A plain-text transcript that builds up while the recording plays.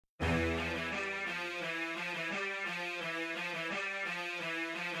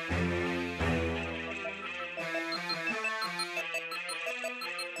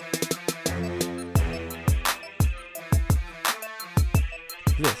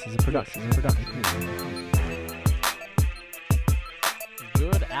This is a production.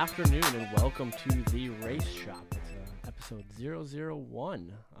 Good afternoon and welcome to The Race Shop. It's episode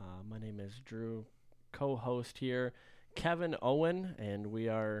 001. My name is Drew, co-host here, Kevin Owen, and we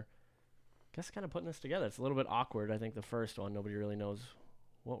are, kind of putting this together. It's a little bit awkward. I think the first one, nobody really knows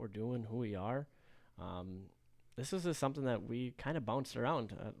what we're doing, who we are. This is just something that we kind of bounced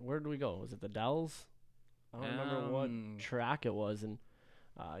around. Where did we go? Was it the Dells? I don't remember what track it was, and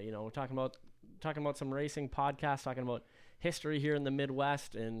we're talking about some racing podcasts, talking about history here in the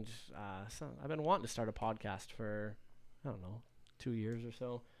Midwest, and so I've been wanting to start a podcast for 2 years or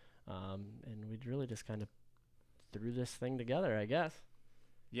so, and we really just kind of threw this thing together, I guess.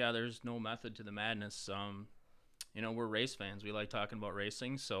 Yeah, there's no method to the madness. We're race fans. We like talking about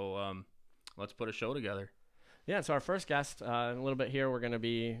racing, so let's put a show together. Yeah, so our first guest, in a little bit here, we're going to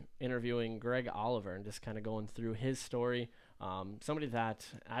be interviewing Greg Oliver and just kind of going through his story. Somebody that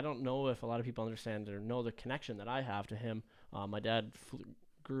I don't know if a lot of people understand or know the connection that I have to him. My dad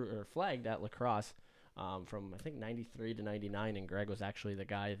flagged at lacrosse from, I think, 93 to 99, and Greg was actually the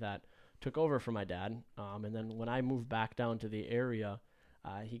guy that took over for my dad. And then when I moved back down to the area,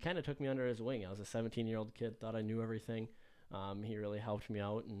 he kind of took me under his wing. I was a 17-year-old kid, thought I knew everything. He really helped me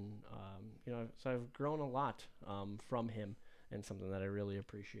out, and so I've grown a lot from him, and something that I really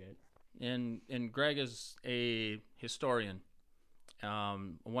appreciate. And Greg is a historian, a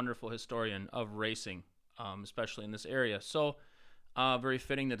wonderful historian of racing, especially in this area. So very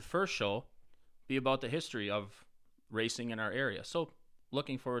fitting that the first show be about the history of racing in our area. So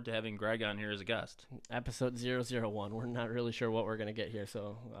looking forward to having Greg on here as a guest. Episode 001. We're not really sure what we're going to get here,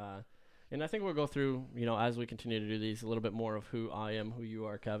 so... And I think we'll go through, as we continue to do these, a little bit more of who I am, who you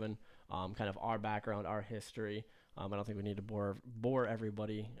are, Kevin, kind of our background, our history. I don't think we need to bore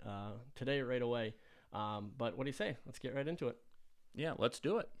everybody today right away. But what do you say? Let's get right into it. Yeah, let's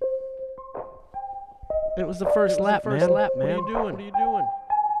do it. It was the first lap, man. What are you doing? What are you doing?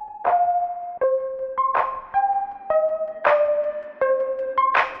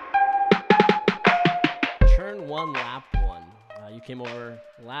 Turn 1, lap 1. You came over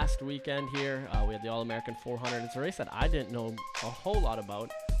last weekend here. We had the All-American 400. It's a race that I didn't know a whole lot about,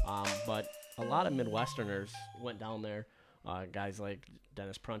 but a lot of Midwesterners went down there. Guys like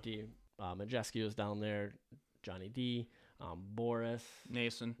Dennis Prunty, Majeski was down there, Johnny D, Boris.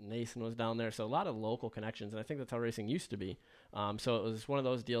 Nason was down there. So a lot of local connections, and I think that's how racing used to be. So it was one of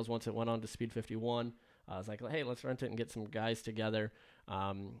those deals once it went on to Speed 51. I was like, hey, let's rent it and get some guys together.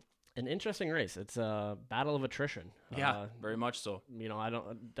 An interesting race. It's a battle of attrition. Yeah, very much so.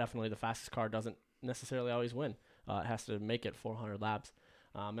 Definitely the fastest car doesn't necessarily always win. It has to make it 400 laps.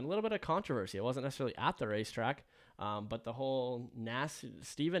 And a little bit of controversy. It wasn't necessarily at the racetrack, but the whole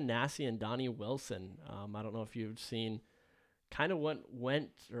Stephen Nasse and Donnie Wilson. I don't know if you've seen kind of what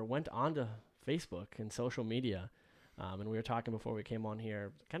went onto Facebook and social media. And we were talking before we came on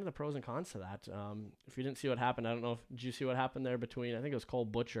here, kind of the pros and cons to that. If you didn't see what happened, I don't know did you see what happened there between, I think it was Cole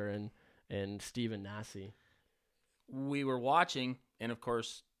Butcher and Stephen Nasse? We were watching, and of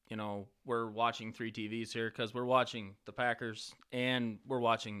course, we're watching 3 TVs here because we're watching the Packers and we're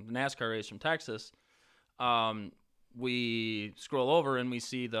watching the NASCAR race from Texas. We scroll over and we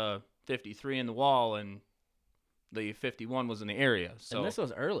see the 53 in the wall, and the 51 was in the area. So and this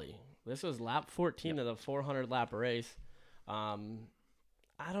was early. This was lap 14 of the 400-lap race. I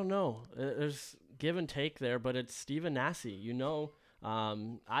don't know. There's give and take there, but it's Stephen Nasse. I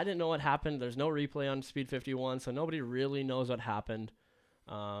didn't know what happened. There's no replay on Speed 51, so nobody really knows what happened.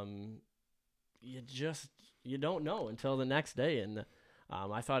 You don't know until the next day. And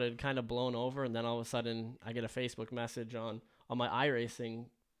I thought it had kind of blown over, and then all of a sudden I get a Facebook message on my iRacing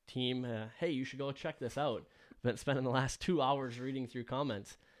team. Hey, you should go check this out. Been spending the last 2 hours reading through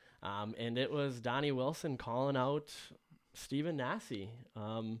comments. And it was Donnie Wilson calling out Stephen Nasse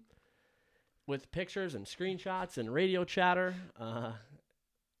with pictures and screenshots and radio chatter.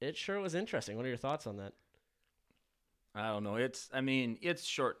 It sure was interesting. What are your thoughts on that? I don't know. It's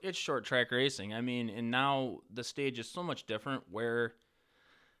short track racing. And now the stage is so much different where,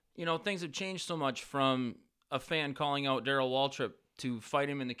 things have changed so much from a fan calling out Darrell Waltrip to fight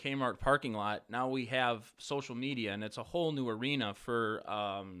him in the Kmart parking lot. Now we have social media, and it's a whole new arena for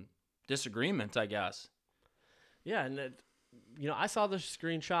disagreement, I guess. Yeah, and I saw the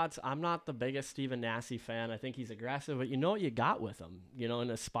screenshots. I'm not the biggest Stephen Nasse fan. I think he's aggressive, but you know what you got with him.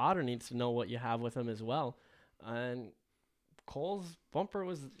 And a spotter needs to know what you have with him as well. And Cole's bumper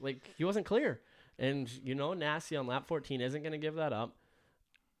was he wasn't clear. And Nasse on lap 14 isn't going to give that up.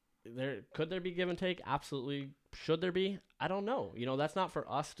 Could there be give and take? Absolutely. Should there be? I don't know. That's not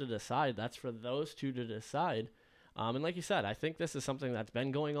for us to decide. That's for those two to decide. And like you said, I think this is something that's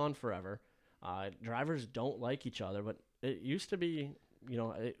been going on forever. Drivers don't like each other, but it used to be,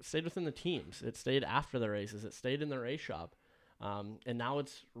 it stayed within the teams. It stayed after the races. It stayed in the race shop. And now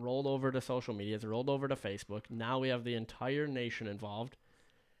it's rolled over to social media. It's rolled over to Facebook. Now we have the entire nation involved.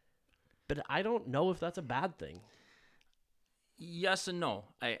 But I don't know if that's a bad thing. Yes and no.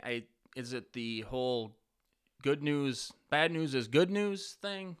 Is it the whole good news, bad news is good news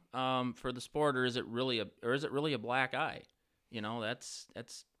thing for the sport, or is it really a black eye?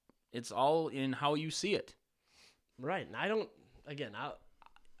 It's all in how you see it. Right. And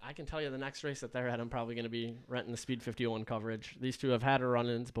I can tell you the next race that they're at, I'm probably going to be renting the Speed 51 coverage. These two have had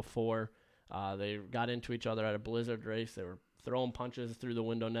run-ins before. They got into each other at a Blizzard race. They were throwing punches through the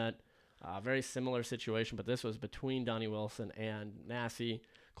window net. Very similar situation, but this was between Donnie Wilson and Nasse.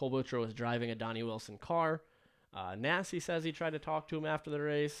 Cole Butcher was driving a Donnie Wilson car. Nasse says he tried to talk to him after the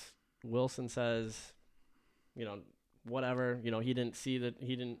race. Wilson says, whatever. He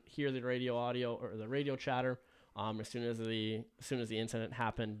didn't hear the radio audio or the radio chatter. As soon as the incident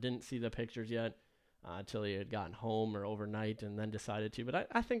happened, didn't see the pictures yet until he had gotten home or overnight, and then decided to. But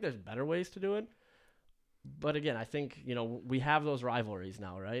I think there's better ways to do it. But again, I think, we have those rivalries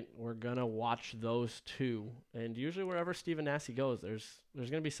now, right? We're going to watch those two. And usually wherever Stephen Nasse goes, there's going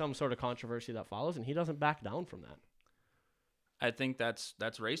to be some sort of controversy that follows, and he doesn't back down from that. I think that's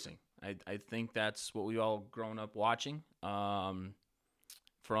racing. I think that's what we all grown up watching. From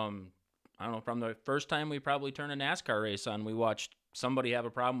the first time we probably turned a NASCAR race on, we watched somebody have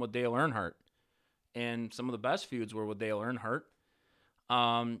a problem with Dale Earnhardt. And some of the best feuds were with Dale Earnhardt.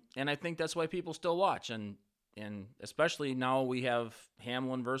 And I think that's why people still watch, and especially now we have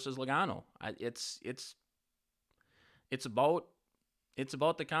Hamlin versus Logano. It's about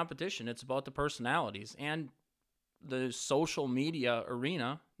the competition. It's about the personalities, and the social media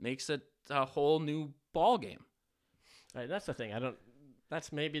arena makes it a whole new ball game. Right, that's the thing.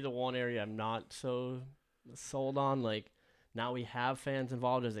 That's maybe the one area I'm not so sold on. Like, now we have fans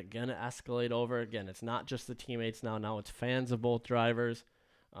involved. Is it going to escalate over? Again, it's not just the teammates now. Now it's fans of both drivers.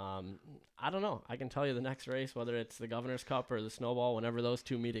 I don't know. I can tell you the next race, whether it's the Governor's Cup or the Snowball, whenever those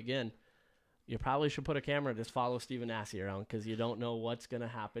two meet again, you probably should put a camera, just follow Stephen Nasse around, because you don't know what's going to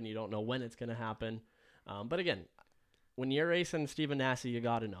happen. You don't know when it's going to happen. But again, when you're racing Stephen Nasse, you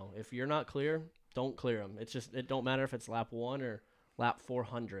got to know. If you're not clear, don't clear him. It don't matter if it's lap 1 or lap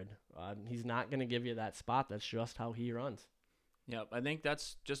 400. He's not going to give you that spot. That's just how he runs. Yep, I think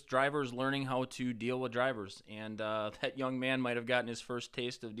that's just drivers learning how to deal with drivers, and that young man might have gotten his first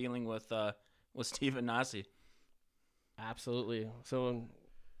taste of dealing with Stephen Nasse. Absolutely. So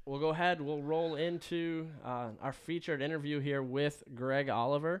we'll go ahead. We'll roll into our featured interview here with Greg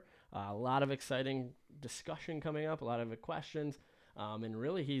Oliver. A lot of exciting discussion coming up, a lot of questions, and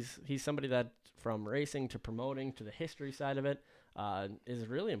really he's somebody that, from racing to promoting to the history side of it, is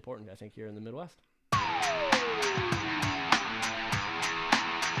really important, I think, here in the Midwest.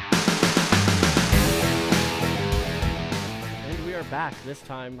 We are back. This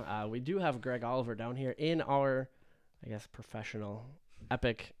time we do have Greg Oliver down here in our, professional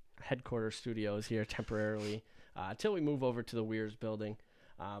Epic headquarters studios here temporarily until we move over to the Weirs building.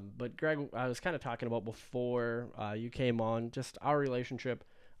 But Greg, I was kind of talking about before you came on, just our relationship,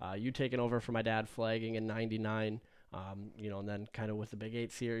 you taking over for my dad flagging in '99, and then kind of with the Big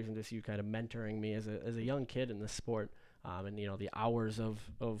 8 series, and just you kind of mentoring me as a young kid in this sport, and the hours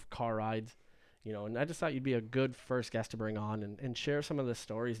of car rides. And I just thought you'd be a good first guest to bring on and share some of the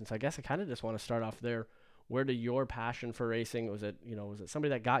stories. And so I guess I kind of just want to start off there. Where did your passion for racing, was it somebody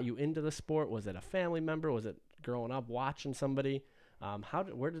that got you into the sport? Was it a family member? Was it growing up watching somebody?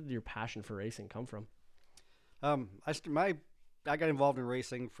 Where did your passion for racing come from? I got involved in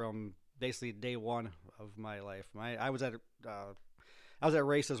racing from basically day one of my life. I was at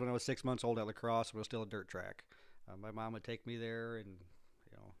races when I was 6 months old at La Crosse, when it was still a dirt track. My mom would take me there, and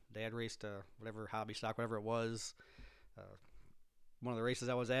Dad raced whatever hobby stock, whatever it was. One of the races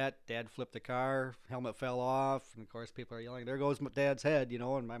I was at, Dad flipped the car, helmet fell off, and of course people are yelling, "There goes Dad's head,"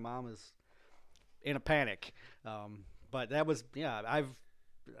 and my mom is in a panic. But that was, I've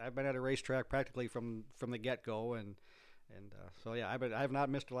been at a racetrack practically from the get-go, and so I have not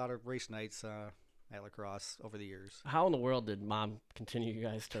missed a lot of race nights at La Crosse over the years. How in the world did Mom continue you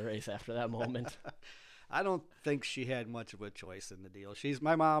guys to race after that moment? I don't think she had much of a choice in the deal.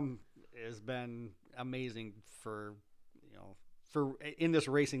 My mom has been amazing for in this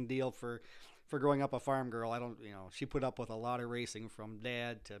racing deal for growing up a farm girl. She put up with a lot of racing, from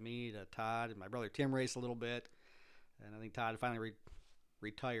Dad to me to Todd, and my brother Tim raced a little bit, and I think Todd finally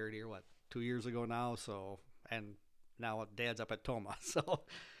retired here 2 years ago now. So, and now Dad's up at Toma. So,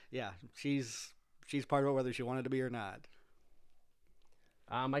 yeah, she's she's part of it whether she wanted to be or not.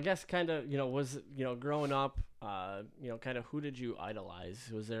 I guess kind of, was, growing up, kind of who did you idolize?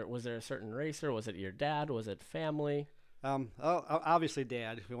 Was there a certain racer? Was it your dad? Was it family? Obviously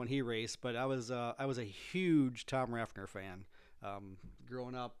Dad when he raced, but I was a huge Tom Reffner fan.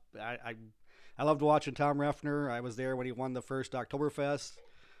 Growing up, I loved watching Tom Reffner. I was there when he won the first Oktoberfest.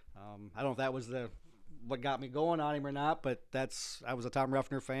 I don't know if that was what got me going on him or not, but I was a Tom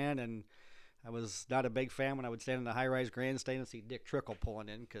Reffner fan, and I was not a big fan when I would stand in the high-rise grandstand and see Dick Trickle pulling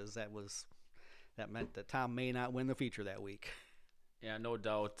in, because that meant that Tom may not win the feature that week. Yeah, no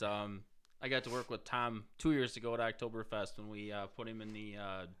doubt. I got to work with Tom 2 years ago at Oktoberfest when we put him in the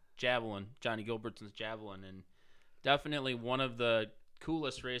Javelin, Johnny Gilbertson's Javelin, and definitely one of the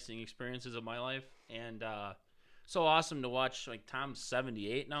coolest racing experiences of my life. And so awesome to watch. Like, Tom's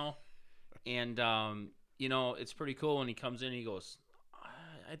 78 now, and it's pretty cool when he comes in and he goes,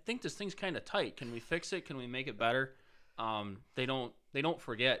 I think this thing's kind of tight. Can we fix it? Can we make it better? They don't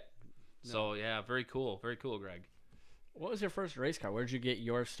forget. No. So yeah, very cool, Greg. What was your first race car? Where did you get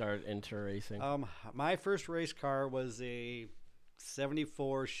your start into racing? My first race car was a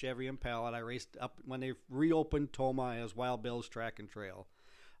 '74 Chevy Impala. I raced up when they reopened Toma as Wild Bill's Track and Trail.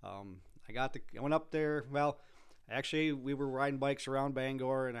 I went up there. Well, actually, we were riding bikes around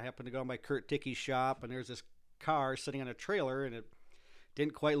Bangor, and I happened to go by Kurt Tickey's shop, and there's this car sitting on a trailer, and it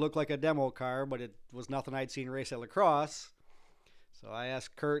didn't quite look like a demo car, but it was nothing I'd seen race at La Crosse. So I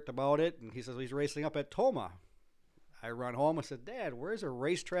asked Kurt about it, and he says he's racing up at Toma. I run home. I said, Dad, where's a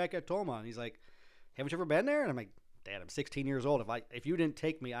racetrack at Toma? And he's like, haven't you ever been there? And I'm like, Dad, I'm 16 years old. If you didn't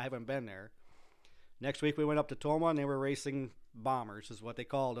take me, I haven't been there. Next week we went up to Toma, and they were racing bombers, is what they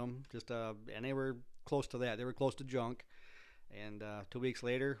called them. And they were close to that. They were close to junk. And 2 weeks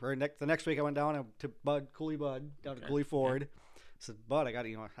later, the next week I went down to Cooley Bud, down to Cooley Ford. I said, Bud,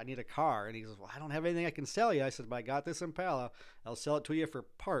 I need a car. And he says, well, I don't have anything I can sell you. I said, but I got this Impala. I'll sell it to you for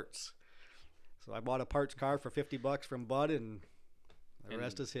parts. So I bought a parts car for $50 from Bud, and the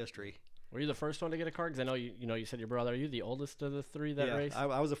rest is history. Were you the first one to get a car? Because I know you said your brother. Are you the oldest of the three that raced?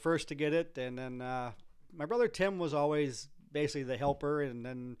 I was the first to get it, and then my brother Tim was always basically the helper. And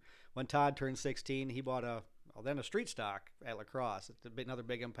then when Todd turned 16, he bought a street stock at La Crosse, another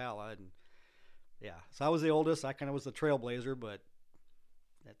big Impala, and so I was the oldest. I kind of was the trailblazer, but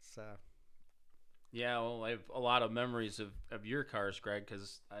that's. Yeah, well, I have a lot of memories of your cars, Greg,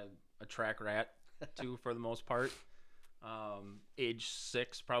 because I'm a track rat too, for the most part. Age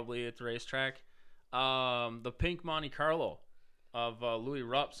 6 probably at the racetrack. The pink Monte Carlo of Louis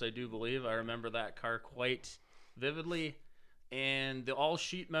Rupp's, I do believe. I remember that car quite vividly. And the all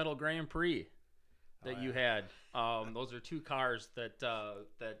sheet metal Grand Prix that you had. Those are two cars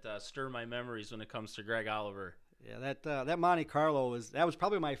that stir my memories when it comes to Greg Oliver. Yeah, that Monte Carlo was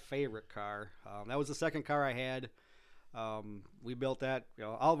probably my favorite car. That was the second car I had. We built that.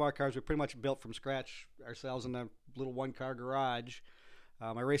 All of our cars were pretty much built from scratch ourselves in a little one-car garage.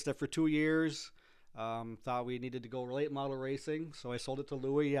 I raced that for 2 years. Thought we needed to go late model racing, so I sold it to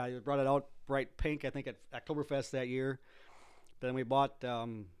Louis. I brought it out bright pink, I think, at Oktoberfest that year. Then we bought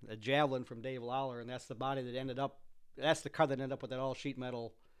a Javelin from Dave Lawler, and that's the car that ended up with that all sheet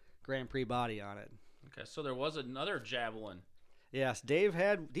metal Grand Prix body on it. Okay, so there was another Javelin. Yes, Dave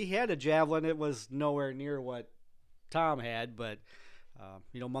had a Javelin. It was nowhere near what Tom had, but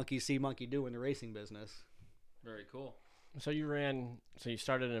monkey see, monkey do in the racing business. Very cool. So you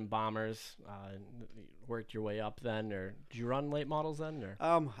started in bombers, worked your way up then, or did you run late models then?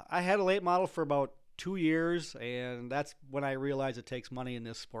 Or? I had a late model for about 2 years, and that's when I realized it takes money in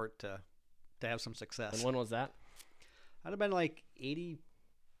this sport to have some success. And when was that? I'd have been like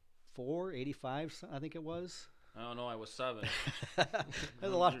 84, 85, I think it was. I don't know. I was 7.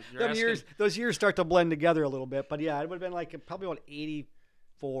 There's a lot. Those years start to blend together a little bit, but yeah, it would have been like probably about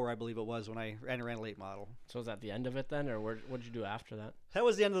 84, I believe it was, when I ran a late model. So was that the end of it then, or what did you do after that? That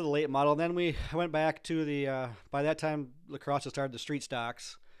was the end of the late model. Then I went back to the. By that time, La Crosse had started the street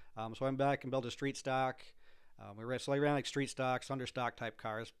stocks, so I went back and built a street stock. I ran like street stocks, understock type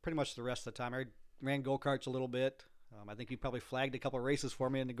cars, pretty much the rest of the time. I ran go karts a little bit. I think you probably flagged a couple of races for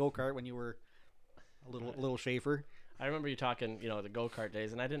me in the go kart when you were a little Schaefer. I remember you talking, the go-kart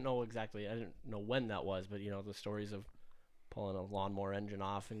days, and I didn't know when that was, but, the stories of pulling a lawnmower engine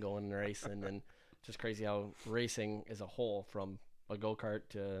off and going and racing, and just crazy how racing as a whole from a go-kart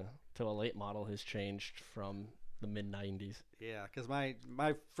to a late model has changed from the mid-90s. Yeah, because my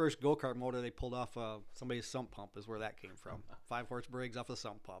first go-kart motor they pulled off somebody's sump pump is where that came from. 5-horse Briggs off the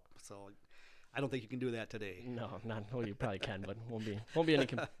sump pump. So I don't think you can do that today. No, well, you probably can, but won't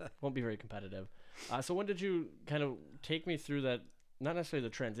be very competitive. So when did you kind of take me through that not necessarily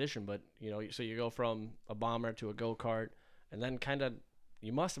the transition, but so you go from a bomber to a go kart, and then kind of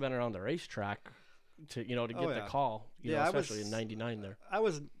you must have been around the racetrack to to get the call. Especially in '99 there.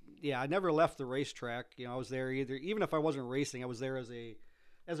 I never left the racetrack. I was there even if I wasn't racing, I was there as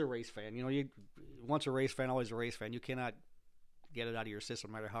a race fan. You once a race fan, always a race fan. You cannot get it out of your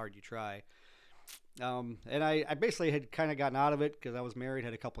system no matter how hard you try. And I basically had kind of gotten out of it because I was married,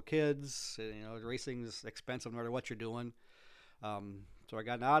 had a couple kids. And, racing's expensive no matter what you're doing. So I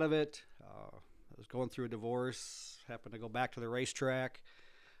got out of it. I was going through a divorce. Happened to go back to the racetrack.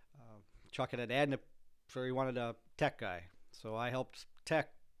 Chuck had an ad so he wanted a tech guy. So I helped tech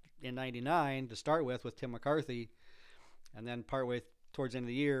in '99 to start with Tim McCarthy. And then partway towards the end of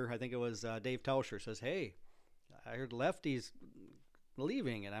the year, I think it was Dave Tauscher says, "Hey, I heard Lefty's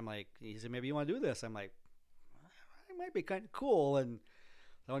leaving." And I'm like, he said, "Maybe you want to do this?" I'm like, "It might be kind of cool." And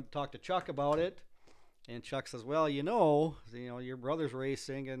I went to talk to Chuck about it. And Chuck says, "Well, your brother's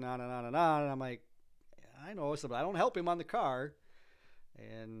racing," and on and on and on. And I'm like, "I know," but I don't help him on the car.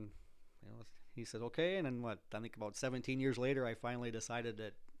 And he said, "Okay." And then I think about 17 years later, I finally decided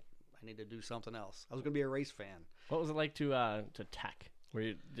that I need to do something else. I was going to be a race fan. What was it like to tech?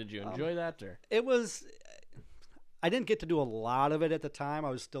 Did you enjoy that, or? It was. I didn't get to do a lot of it at the time. I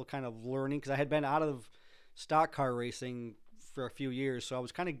was still kind of learning because I had been out of stock car racing for a few years, so I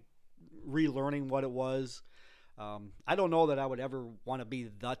was kind of relearning what it was. I don't know that I would ever want to be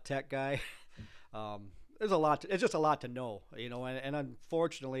the tech guy. There's a lot. It's just a lot to know, and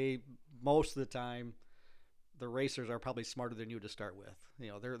unfortunately, most of the time, the racers are probably smarter than you to start with.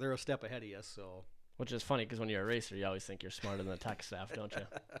 They're a step ahead of you. So, which is funny because when you're a racer, you always think you're smarter than the tech staff, don't you?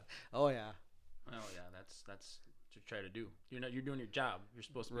 Oh yeah. Oh yeah, that's what you try to do. You're doing your job. You're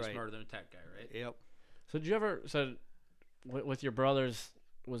supposed to be smarter than a tech guy, right? Yep. So did you ever with your brothers?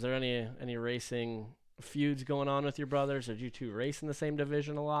 Was there any racing feuds going on with your brothers? Or did you two race in the same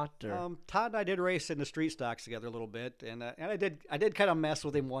division a lot? Or? Todd and I did race in the street stocks together a little bit, and I did kind of mess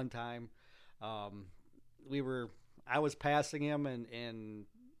with him one time. I was passing him, and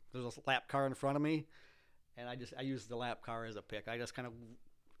there was a lap car in front of me, and I used the lap car as a pick. I just kind of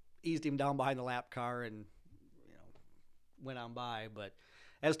eased him down behind the lap car and went on by. But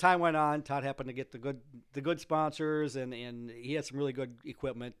as time went on, Todd happened to get the good sponsors, and he had some really good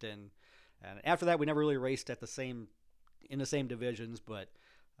equipment. And after that, we never really raced in the same divisions. But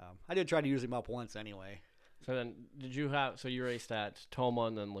I did try to use him up once anyway. So then, you raced at Tomah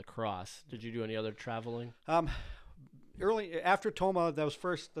and then La Crosse. Did you do any other traveling? Early after Tomah, that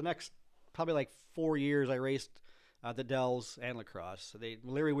was the next probably like 4 years I raced the Dells and La Crosse. So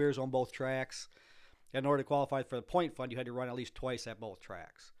Larry Weir's on both tracks. In order to qualify for the point fund, you had to run at least twice at both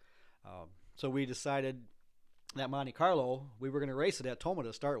tracks. So we decided that Monte Carlo, we were going to race it at Tomah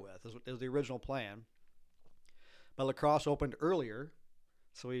to start with. It was the original plan. But La Crosse opened earlier,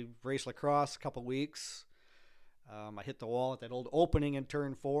 so we raced La Crosse a couple weeks. I hit the wall at that old opening in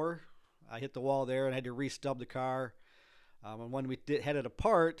turn 4. I hit the wall there and had to re-stub the car. And when we headed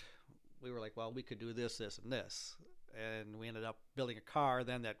apart, we were like, well, we could do this, and this. And we ended up building a car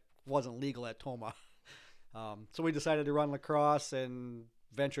then that wasn't legal at Tomah. So we decided to run La Crosse and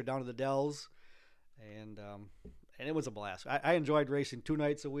venture down to the Dells. And it was a blast. I enjoyed racing 2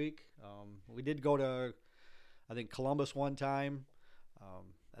 nights a week. We did go to, I think, Columbus one time.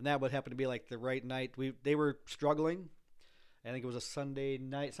 And that would happen to be like the right night. They were struggling. I think it was a Sunday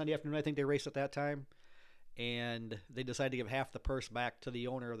afternoon. I think they raced at that time. And they decided to give half the purse back to the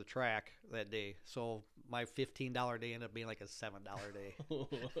owner of the track that day. So my $15 day ended up being like a $7 day.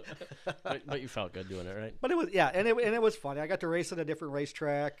 but you felt good doing it, right? But it was, yeah, and it was funny. I got to race at a different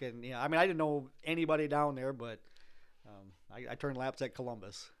racetrack, and I didn't know anybody down there, but I turned laps at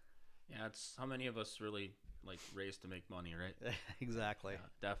Columbus. Yeah, it's how many of us really race to make money, right? Exactly. Yeah,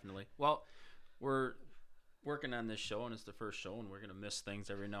 definitely. Well, we're working on this show, and it's the first show, and we're going to miss things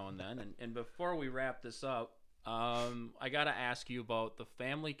every now and then. And before we wrap this up, I got to ask you about the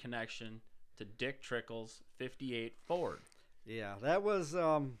family connection to Dick Trickle's 58 Ford. Yeah, that was,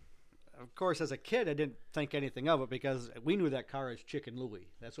 of course, as a kid, I didn't think anything of it because we knew that car as Chicken Louie.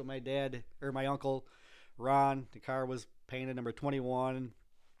 That's what my uncle, Ron, the car was painted number 21.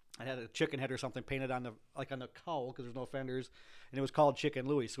 I had a chicken head or something painted on the cowl because there's no fenders, and it was called Chicken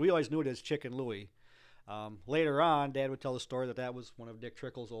Louie. So we always knew it as Chicken Louie. Later on, Dad would tell the story that was one of Dick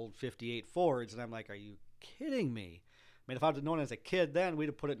Trickle's old 58 Fords, and I'm like, are you kidding me? If I would have known as a kid then, we'd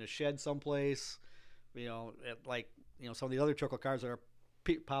have put it in a shed someplace, some of the other Trickle cars that are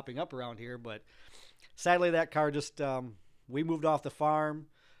popping up around here. But sadly, that car just, we moved off the farm.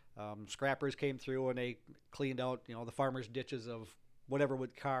 Scrappers came through and they cleaned out, the farmers' ditches of whatever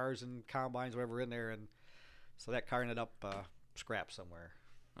with cars and combines, whatever in there. And so that car ended up scrap somewhere.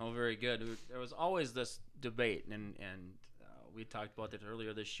 Oh, very good. There was always this debate, and we talked about it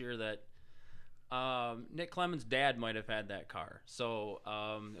earlier this year that Nick Clemens' dad might have had that car. So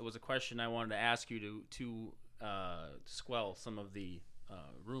it was a question I wanted to ask you to squell some of the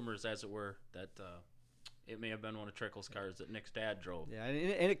rumors, as it were, that it may have been one of Trickle's cars that Nick's dad drove. Yeah,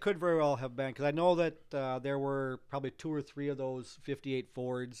 and it could very well have been, because I know that there were probably 2 or 3 of those 58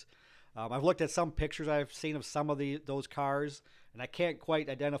 Fords. I've looked at some pictures I've seen of some of those cars, and I can't quite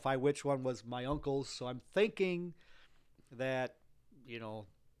identify which one was my uncle's. So I'm thinking that,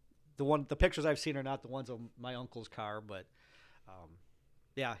 the pictures I've seen are not the ones of my uncle's car. But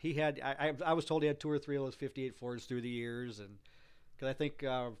yeah, he had. I was told he had 2 or 3 of those 58 Fords through the years, and because I think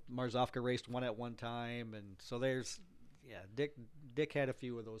Marzovka raced one at one time, and so Dick had a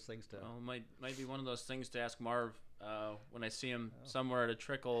few of those things too. Well, might be one of those things to ask Marv when I see him somewhere at a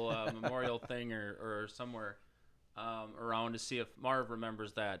Trickle memorial thing or somewhere around, to see if Marv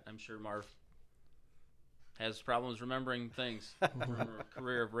remembers that. I'm sure Marv has problems remembering things from a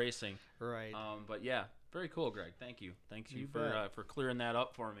career of racing. Right. But yeah, very cool, Greg. Thank you. Thanks You for clearing that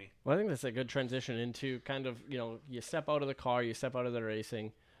up for me. Well, I think that's a good transition into kind of, you step out of the car, you step out of the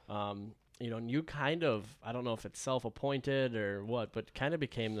racing, and you kind of, I don't know if it's self-appointed or what, but kind of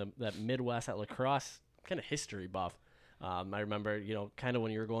became that Midwest at lacrosse kind of history buff. I remember, kind of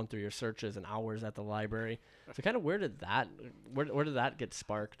when you were going through your searches and hours at the library. So kind of where did that get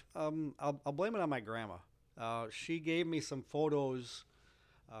sparked? I'll blame it on my grandma. She gave me some photos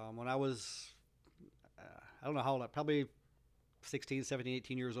when I was, I don't know how old, probably 16, 17,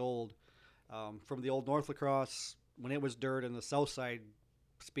 18 years old, from the old North Lacrosse when it was dirt in the South Side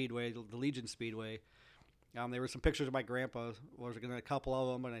Speedway, the Legion Speedway. There were some pictures of my grandpa. There was a couple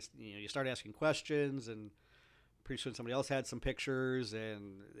of them, and you start asking questions, and pretty soon somebody else had some pictures,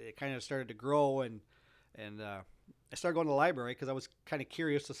 and it kind of started to grow, and I started going to the library because I was kind of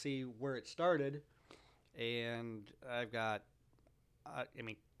curious to see where it started, and I've got,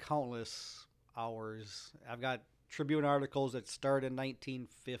 countless hours. I've got Tribune articles that start in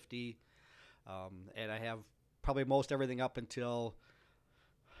 1950, and I have probably most everything up until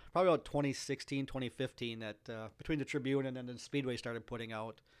probably about 2016, 2015 that between the Tribune and then the Speedway started putting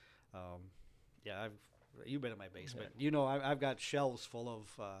out. You've been in my basement. Yeah. I've got shelves full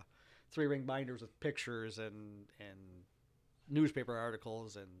of 3-ring binders with pictures and newspaper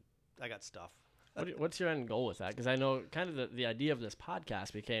articles, and I got stuff. What's your end goal with that? Because I know kind of the idea of this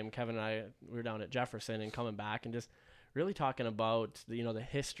podcast became Kevin and I, we were down at Jefferson and coming back and just really talking about the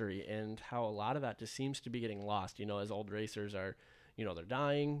history and how a lot of that just seems to be getting lost, as old racers are, they're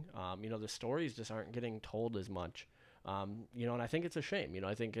dying, the stories just aren't getting told as much, and I think it's a shame.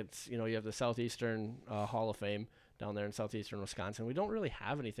 I think it's, you have the Southeastern Hall of Fame down there in southeastern Wisconsin. We don't really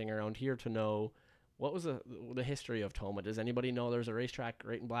have anything around here to know what was the history of Tomah. Does anybody know there's a racetrack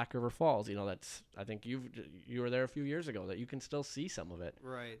right in Black River Falls? That's, I think you were there a few years ago, that you can still see some of it.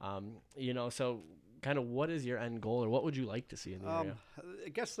 Right. So kind of what is your end goal, or what would you like to see in the area? I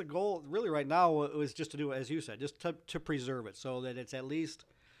guess the goal really right now was just to do, as you said, just to preserve it so that it's at least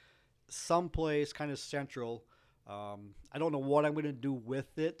someplace kind of central. I don't know what I'm going to do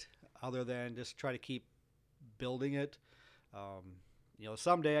with it other than just try to keep building it.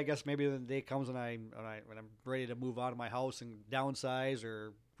 Someday, I guess maybe the day comes when I'm ready to move out of my house and downsize,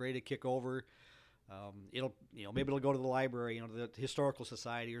 or ready to kick over. Maybe it'll go to the library, the historical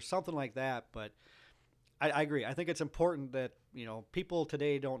society or something like that. But I agree. I think it's important that people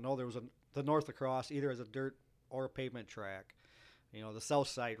today don't know there was the North Lacrosse either as a dirt or a pavement track. The South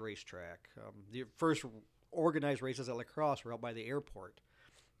Side racetrack. The first organized races at lacrosse were out by the airport.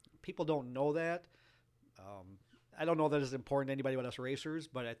 People don't know that. I don't know that it's important to anybody but us racers,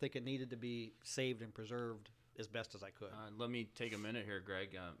 but I think it needed to be saved and preserved as best as I could. Let me take a minute here,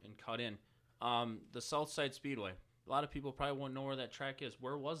 Greg, and cut in. The Southside Speedway. A lot of people probably won't know where that track is.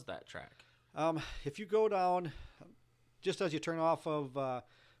 Where was that track? If you go down, just as you turn off of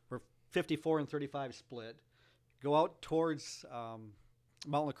where 54 and 35 split, go out towards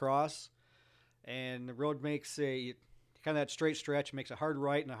Mount Lacrosse, and the road makes kind of that straight stretch, makes a hard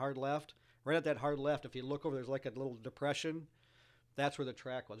right and a hard left. Right at that hard left, if you look over, there's like a little depression. That's where the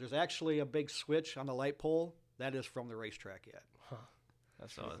track was. There's actually a big switch on the light pole. That is from the racetrack yet. Huh.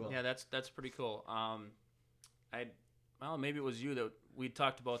 That's so cool. Yeah, that's pretty cool. Maybe it was you that we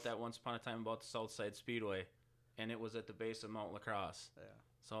talked about that once upon a time about the Southside Speedway, and it was at the base of Mount Lacrosse. Yeah.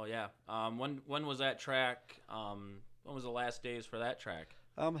 So yeah, when was that track? When was the last days for that track?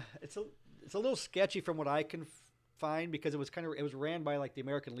 It's a little sketchy from what I can fine because it was ran by like the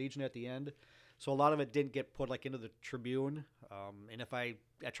American Legion at the end, so a lot of it didn't get put like into the Tribune. And if I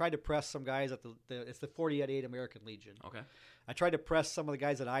tried to press some guys at it's the 48 American Legion. Okay. I tried to press some of the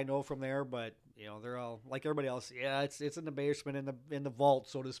guys that I know from there, but they're all like everybody else. Yeah, it's in the basement, in the vault,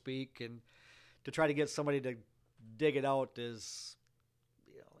 so to speak, and to try to get somebody to dig it out is,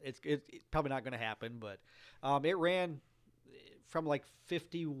 it's probably not going to happen. But it ran from like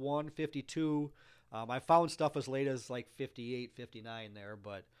 51, 52. I found stuff as late as like 58, 59 there,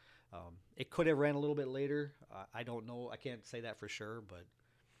 but it could have ran a little bit later. I don't know. I can't say that for sure, but.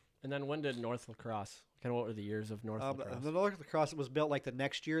 And then when did North La Crosse? Kind of what were the years of North La Crosse? The North La Crosse was built like the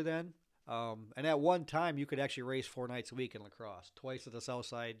next year then. And at one time, you could actually race 4 nights a week in La Crosse, twice at the south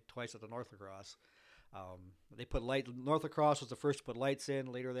side, twice at the North La Crosse. They put North La Crosse was the first to put lights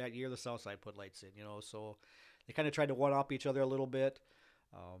in. Later that year, the south side put lights in, so they kind of tried to one-up each other a little bit.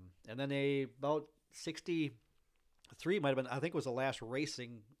 And then about 63 might have been, I think, was the last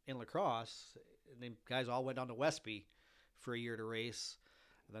racing in La Crosse. And the guys all went down to Westby for a year to race.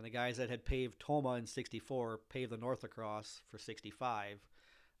 And then the guys that had paved Toma in 64 paved the North La Crosse for 65.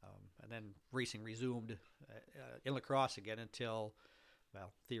 And then racing resumed in La Crosse again until,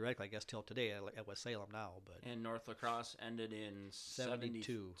 well, theoretically, I guess, till today at West Salem now. But And North La Crosse ended in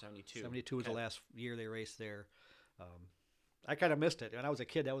 72. 72. 72 was the last year they raced there. I kind of missed it. When I was a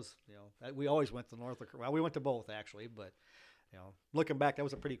kid, that was, we always went to North La Crosse. Well, we went to both, actually. But, looking back, that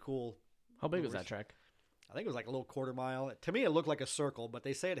was a pretty cool. How big was that track? I think it was like a little quarter mile. To me, it looked like a circle, but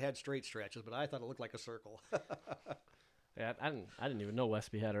they say it had straight stretches, but I thought it looked like a circle. Yeah, I didn't even know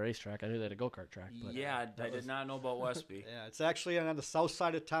Westby had a racetrack. I knew they had a go-kart track. But, yeah, I did not know about Westby. Yeah, it's actually on the south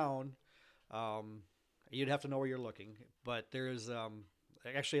side of town. You'd have to know where you're looking, but there's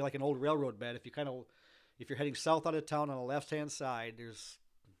actually like an old railroad bed. If you're heading south out of town on the left-hand side,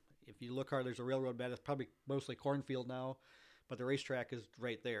 if you look hard, there's a railroad bed. It's probably mostly cornfield now, but the racetrack is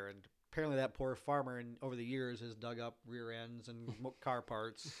right there. And apparently that poor farmer over the years has dug up rear ends and car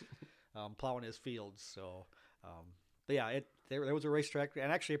parts, plowing his fields. So, but yeah, there was a racetrack,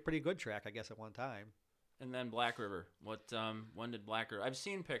 and actually a pretty good track, I guess, at one time. And then Black River. When did Black River? I've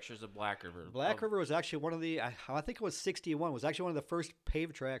seen pictures of Black River. Black River was actually one of the, I think it was 61, was actually one of the first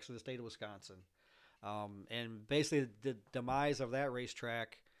paved tracks in the state of Wisconsin. And basically the demise of that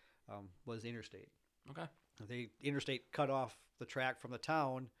racetrack was the interstate. Okay. The interstate cut off the track from the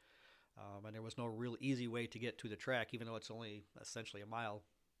town, and there was no real easy way to get to the track, even though it's only essentially a mile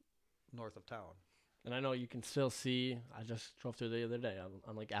north of town. And I know you can still see, I just drove through the other day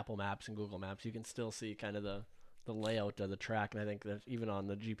on like Apple Maps and Google Maps, you can still see kind of the layout of the track. And I think that even on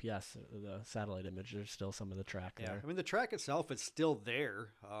the GPS, the satellite image, there's still some of the track there. I mean, the track itself is still there.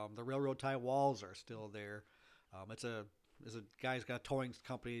 The railroad tie walls are still there. There's a guy's got a towing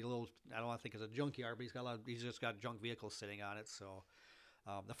company, I don't think it's a junkyard, but he's just got junk vehicles sitting on it. So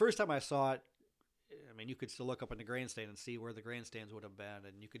the first time I saw it, I mean, you could still look up in the grandstand and see where the grandstands would have been,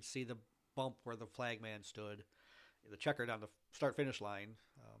 and you could see the bump where the flagman stood, the checker down the start-finish line.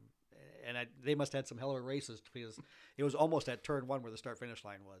 And they must have had some hell of a races because it was almost at turn 1 where the start-finish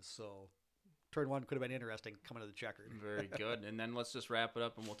line was. So turn 1 could have been interesting coming to the checkered. Very good. And then let's just wrap it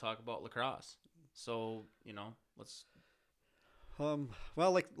up and we'll talk about La Crosse. So, let's...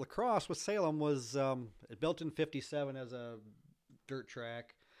 Well, like La Crosse with Salem was built in 57 as a dirt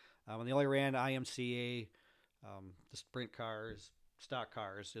track. And they only ran IMCA, the sprint cars, stock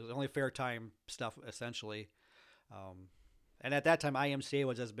cars. It was only fair time stuff, essentially. And at that time, IMCA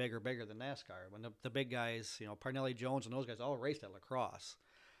was as bigger than NASCAR. When the big guys, Parnelli Jones and those guys all raced at La Crosse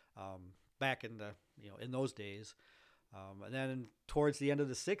back in in those days. And then towards the end of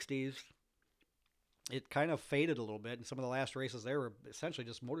the 60s, it kind of faded a little bit. And some of the last races there were essentially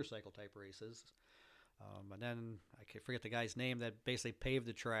just motorcycle type races. And then I forget the guy's name that basically paved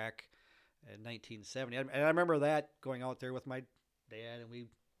the track in 1970. And I remember that going out there with my dad, and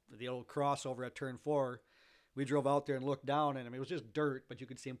the old crossover at turn 4. We drove out there and looked down, and I mean, it was just dirt, but you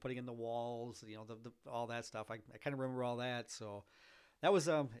could see him putting in the walls, all that stuff. I kind of remember all that. So that was,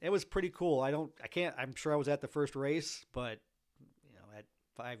 it was pretty cool. I'm sure I was at the first race, but at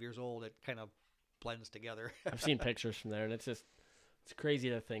 5 years old, it kind of blends together. I've seen pictures from there, and it's crazy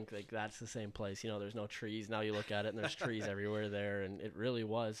to think like that's the same place. There's no trees. Now you look at it, and there's trees everywhere there, and it really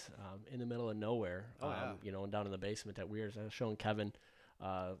was in the middle of nowhere. And down in the basement at Weirs. I was showing Kevin.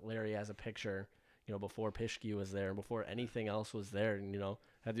 Larry has a picture. Before Pischke was there, and before anything else was there, and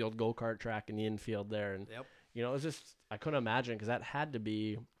had the old go-kart track in the infield there, and yep. it was just, I couldn't imagine, because that had to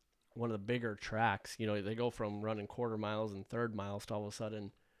be one of the bigger tracks. They go from running quarter miles and third miles to all of a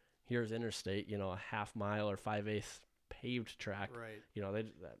sudden here's interstate, a half mile or 5/8 paved track. Right. You know,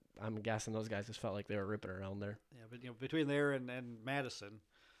 I'm guessing those guys just felt like they were ripping around there. Yeah, but between there and Madison,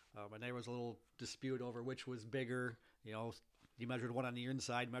 and there was a little dispute over which was bigger. You know, you measured one on the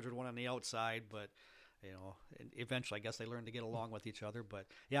inside, measured one on the outside, but and eventually I guess they learned to get along with each other. But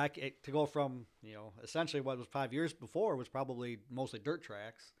yeah, to go from essentially what was 5 years before was probably mostly dirt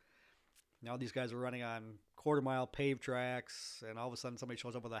tracks. Now these guys are running on quarter-mile paved tracks, and all of a sudden somebody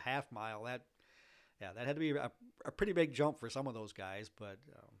shows up with a half-mile. That had to be a pretty big jump for some of those guys, but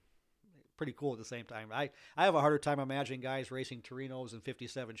pretty cool at the same time. I have a harder time imagining guys racing Torinos and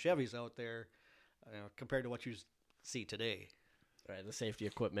 57 Chevys out there compared to what you see today. Right, the safety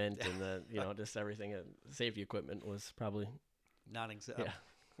equipment and the just everything. Safety equipment was probably non-exempt. Yeah.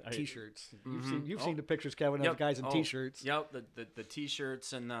 T-shirts. Mm-hmm. You've seen the pictures, Kevin, of guys in T-shirts. Yep, the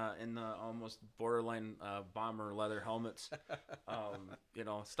T-shirts and the almost borderline bomber leather helmets.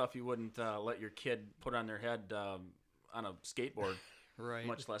 Stuff you wouldn't let your kid put on their head on a skateboard, right?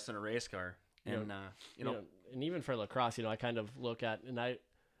 Much less in a race car. And and even for lacrosse, I kind of look at, and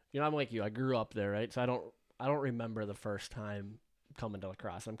I'm like you. I grew up there, right? So I don't remember the first time coming to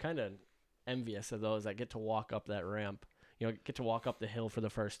lacrosse. I'm kind of envious of those that get to walk up that ramp. Get to walk up the hill for the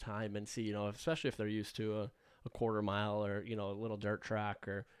first time and see, especially if they're used to a quarter mile or, a little dirt track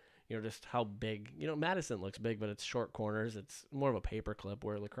or, just how big, Madison looks big, but it's short corners. It's more of a paper clip,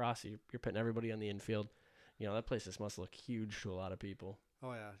 where lacrosse, you're putting everybody on the infield. That place just must look huge to a lot of people.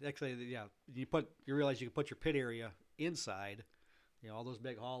 Oh yeah. Actually, yeah. You realize you can put your pit area inside, all those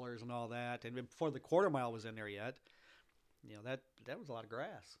big haulers and all that. And before the quarter mile was in there yet, that was a lot of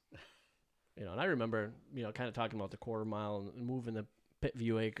grass. And I remember, kind of talking about the quarter mile and moving the pit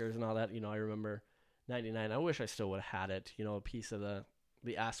view acres and all that. I remember 99. I wish I still would have had it, a piece of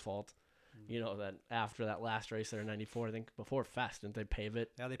the asphalt, that after that last race there in 94, I think before Fest, didn't they pave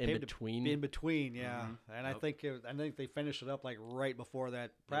it? Yeah, they in paved between. In between, yeah. Mm-hmm. And yep. I think they finished it up like right before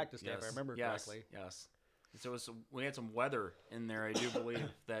that practice day, if I remember correctly. Yes. So we had some weather in there, I do believe,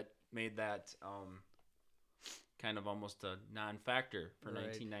 that made that kind of almost a non-factor for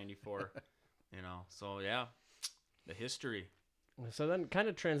 1994. So yeah, the history. So then kind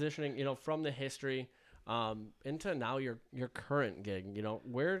of transitioning, from the history into now your current gig,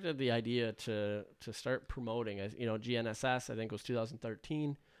 where did the idea to start promoting, as GNSS, I think was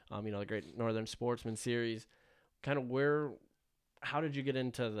 2013, the Great Northern Sportsman Series, kind of how did you get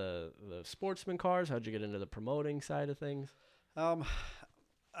into the sportsman cars? How did you get into the promoting side of things?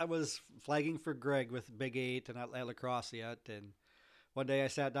 I was flagging for Greg with Big 8 and not at lacrosse yet, and one day I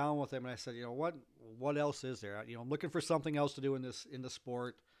sat down with him and I said, what else is there? I'm looking for something else to do in the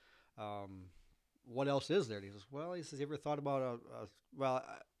sport. What else is there? And he says, you ever thought about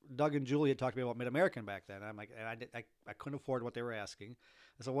Doug and Julie had talked to me about Mid-American back then. I'm like, and I couldn't afford what they were asking.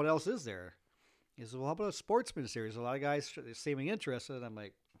 I said, what else is there? He said, well, how about a sportsman series? A lot of guys seeming interested. I'm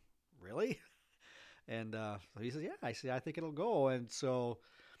like, really? And so he says, yeah. I think it'll go. And so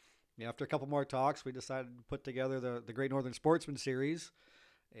after a couple more talks, we decided to put together the Great Northern Sportsman Series,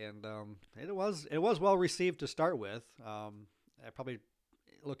 and it was well received to start with. I probably,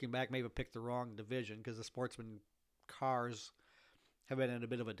 looking back, maybe picked the wrong division because the sportsman cars have been in a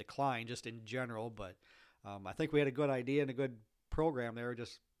bit of a decline just in general. But I think we had a good idea and a good program there.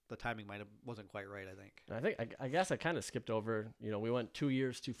 Just the timing wasn't quite right, I think. I guess I kind of skipped over. We went 2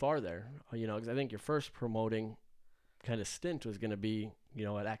 years too far there. Because I think your first promoting kind of stint was going to be,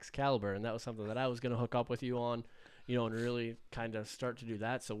 at Excalibur, and that was something that I was going to hook up with you on, and really kind of start to do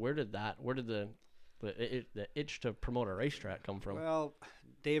that. So where did the itch to promote a racetrack come from? Well,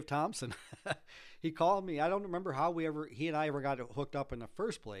 Dave Thompson, he called me. I don't remember how he and I ever got hooked up in the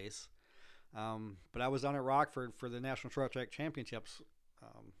first place, but I was down at Rockford for the National Short Track Championships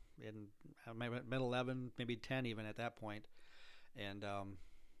in maybe mid-11, maybe 10 even at that point, and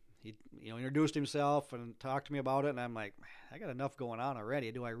he introduced himself and talked to me about it, and I'm like, I got enough going on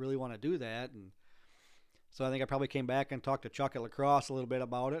already. Do I really want to do that? And so I think I probably came back and talked to Chuck at Lacrosse a little bit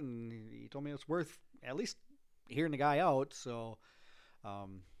about it, and he told me it's worth at least hearing the guy out. So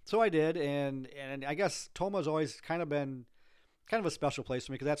I did, and I guess Toma's always kind of been kind of a special place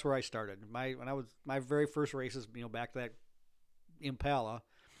for me because that's where I started. My very first races, back to that Impala,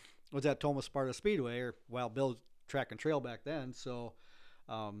 was at Toma Sparta Speedway, or Wild Bill's Track and Trail back then. So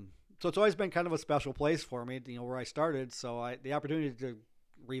it's always been kind of a special place for me, where I started. So the opportunity to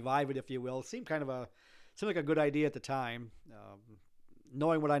revive it, if you will, seemed like a good idea at the time.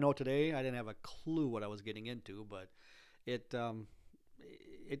 Knowing what I know today, I didn't have a clue what I was getting into, but it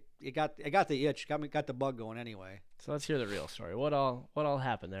got the itch, got the bug going anyway. So let's hear the real story. What all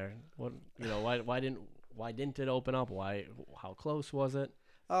happened there? What why didn't it open up? How close was it?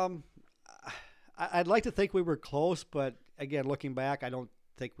 I'd like to think we were close, but again, looking back, I don't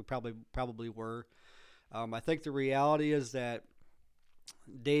think we probably were. I think the reality is that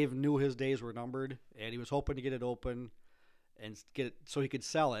Dave knew his days were numbered, and he was hoping to get it open and get it so he could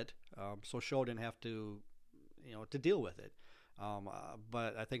sell it, so Show didn't have to, to deal with it.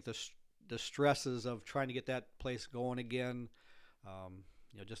 But I think the stresses of trying to get that place going again,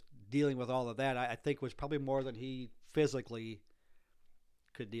 just dealing with all of that, I think was probably more than he physically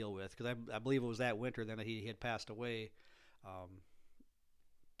could deal with, because I believe it was that winter then that he had passed away.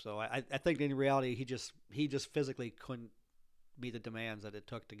 So I think in reality he just physically couldn't meet the demands that it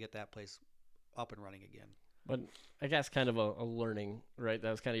took to get that place up and running again. But I guess kind of a learning, right?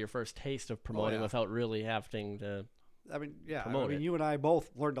 That was kind of your first taste of promoting without really having to. I mean, yeah. promote it. You and I both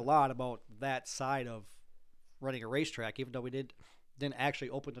learned a lot about that side of running a racetrack. Even though we didn't actually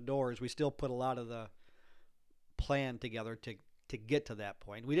open the doors, we still put a lot of the plan together to get to that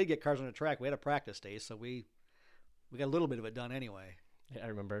point. We did get cars on the track. We had a practice day, so we got a little bit of it done anyway. Yeah, I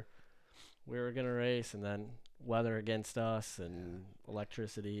remember we were gonna race, and then weather against us, and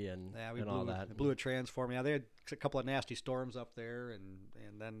electricity, and all that. We blew a transformer. Yeah, they had a couple of nasty storms up there,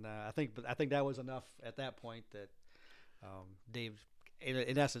 and then I think that was enough at that point that Dave,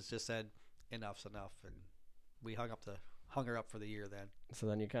 in essence, just said enough's enough, and we hung her up for the year then. So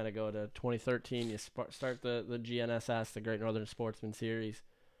then you kind of go to 2013. You start the GNSS, the Great Northern Sportsman Series.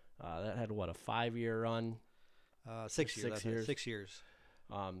 That had what, a 5-year run? 6 years. 6 years.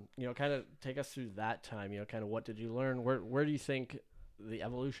 Kind of take us through that time. Kind of what did you learn? Where do you think the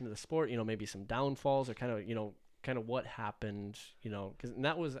evolution of the sport? Maybe some downfalls, or kind of what happened. Because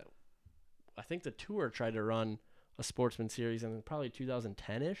that was, I think the tour tried to run a Sportsman Series in probably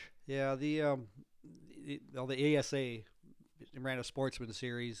 2010-ish. Yeah, the ASA ran a Sportsman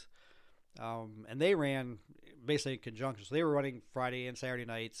Series, and they ran basically in conjunction. So they were running Friday and Saturday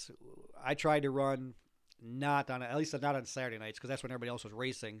nights. I tried to run at least not on Saturday nights, because that's when everybody else was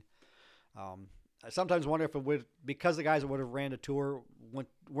racing. I sometimes wonder if it would, because the guys that would have ran the tour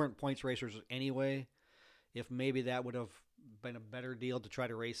weren't points racers anyway, if maybe that would have been a better deal to try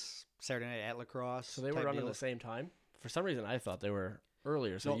to race Saturday night at La Crosse. So they were running at the same time? For some reason, I thought they were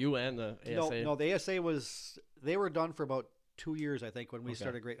earlier. So you and the ASA? No, the ASA they were done for about 2 years, I think, when we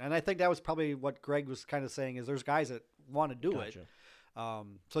started great. And I think that was probably what Greg was kind of saying, is there's guys that want to do it.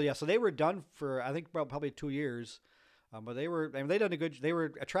 So they were done for, I think, probably 2 years. But they were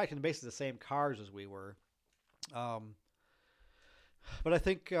attracting basically the same cars as we were. But I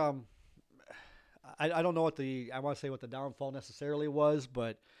think, I don't know what I want to say what the downfall necessarily was,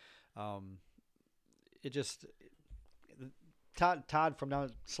 but it just, Todd from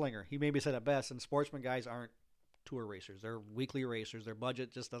down Slinger, he maybe said it best, and sportsman guys aren't tour racers. They're weekly racers. Their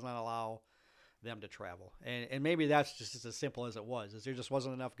budget just does not allow them to travel. And maybe that's just as simple as it was, is there just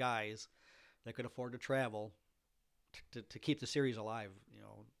wasn't enough guys that could afford to travel to keep the series alive,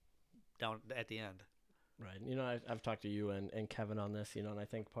 down at the end. Right. I've talked to you and Kevin on this, and I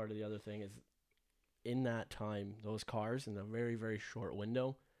think part of the other thing is, in that time, those cars in a very, very short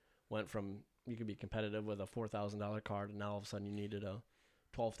window went from, you could be competitive with a $4,000 car to now all of a sudden you needed a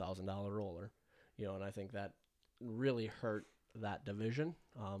 $12,000 roller, and I think that really hurt that division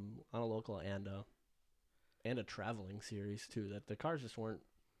on a local and a traveling series too, that the cars just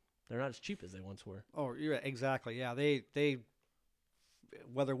they're not as cheap as they once were. Oh, you're right. Exactly. Yeah. They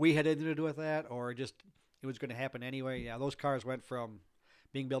whether we had anything to do with that or just it was going to happen anyway. Yeah. Those cars went from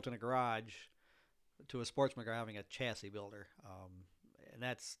being built in a garage to a sportsman car having a chassis builder. And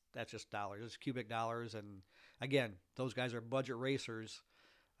that's just dollars. It's cubic dollars. And again, those guys are budget racers.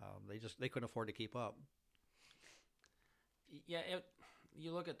 They couldn't afford to keep up. Yeah.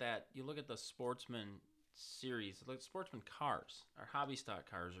 You look at that. You look at the Sportsman Series, like sportsman cars, or hobby stock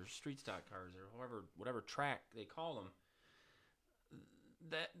cars, or street stock cars, or whatever track they call them.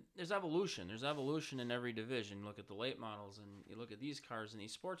 That there's evolution. There's evolution in every division. You look at the late models, and you look at these cars, and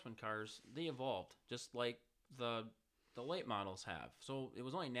these sportsman cars, they evolved just like the late models have. So it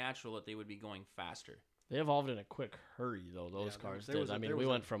was only natural that they would be going faster. They evolved in a quick hurry, though. Those cars did. We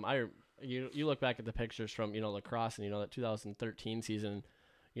went from you look back at the pictures from La Crosse, and that 2013 season.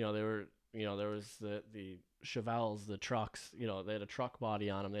 They were. There was the Chevelles, the trucks. They had a truck body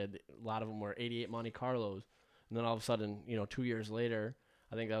on them. A lot of them were 88 Monte Carlos, and then all of a sudden, 2 years later,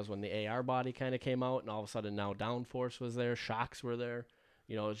 I think that was when the AR body kind of came out, and all of a sudden now Downforce was there, shocks were there.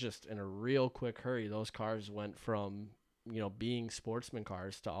 It was just in a real quick hurry. Those cars went from being sportsman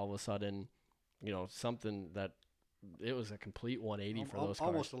cars to all of a sudden, something that it was a complete 180 for those cars.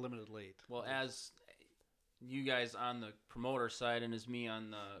 Almost a limited late. Well, as you guys on the promoter side and as me on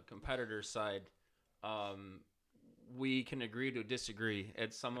the competitor side, we can agree to disagree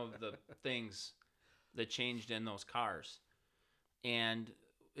at some of the things that changed in those cars, and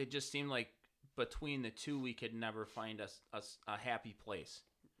it just seemed like between the two we could never find a happy place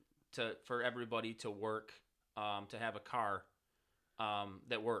for everybody to work, to have a car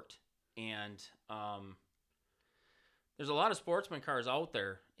that worked. And there's a lot of sportsman cars out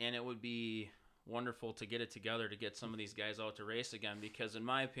there, and it would be wonderful to get it together to get some of these guys out to race again, because in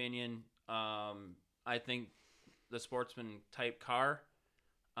my opinion, I think the sportsman type car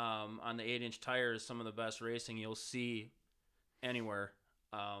on the 8-inch tire is some of the best racing you'll see anywhere.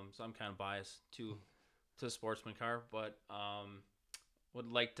 So I'm kind of biased to the sportsman car, but would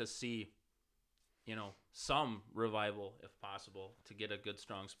like to see, some revival if possible to get a good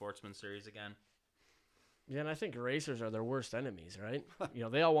strong sportsman series again. Yeah, and I think racers are their worst enemies, right?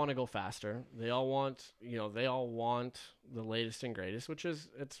 They all want to go faster. They all want the latest and greatest,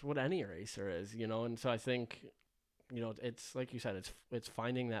 it's what any racer is, And so I think, it's like you said, it's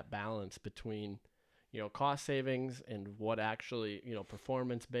finding that balance between, cost savings and what actually,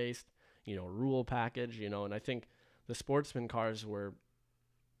 performance based, rule package, and I think the sportsman cars were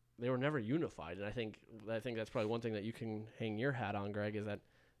never unified. And I think that's probably one thing that you can hang your hat on, Greg, is that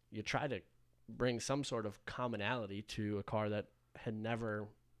you try to bring some sort of commonality to a car that had never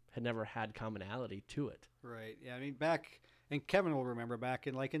had commonality to it. Right. Yeah. I mean, and Kevin will remember back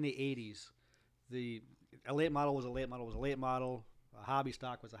in the 80s, a late model was a late model was a late model. A hobby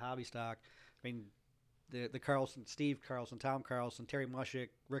stock was a hobby stock. I mean, the Carlson, Steve Carlson, Tom Carlson, Terry Mushik,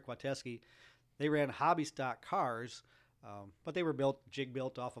 Rick Wateski, they ran hobby stock cars, but they were jig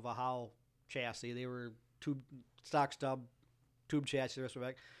built off of a Howe chassis. They were stock stub, tube chassis, the rest of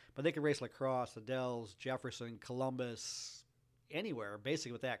it. But they could race lacrosse, the Dells, Jefferson, Columbus, anywhere,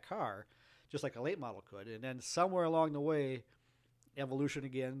 basically with that car, just like a late model could. And then somewhere along the way, evolution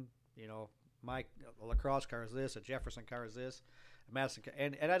again, a lacrosse car is this, a Jefferson car is this, a Madison car.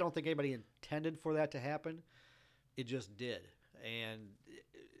 And I don't think anybody intended for that to happen. It just did. And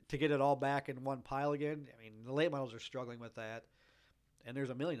to get it all back in one pile again, I mean, the late models are struggling with that. And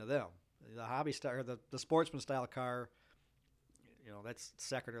there's a million of them. The hobby style, the sportsman style car, that's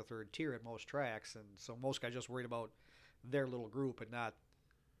second or third tier at most tracks, and so most guys just worried about their little group and not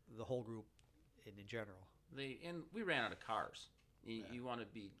the whole group in general. And we ran out of cars. You want to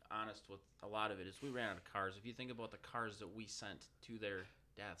be honest with a lot of it, is we ran out of cars. If you think about the cars that we sent to their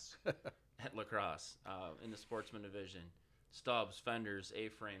deaths at lacrosse in the sportsman division, stubs, fenders,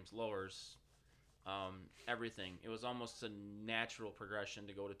 A-frames, lowers, everything. It was almost a natural progression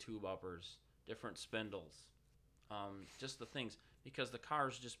to go to tube uppers, different spindles, just the things. Because the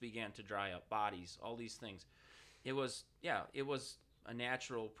cars just began to dry up, bodies, all these things. It was a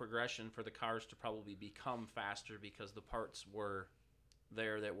natural progression for the cars to probably become faster because the parts were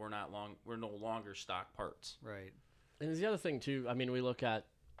there that were no longer stock parts. Right. And there's the other thing too. I mean, we look at,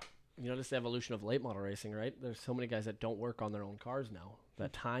 just the evolution of late model racing, right? There's so many guys that don't work on their own cars now.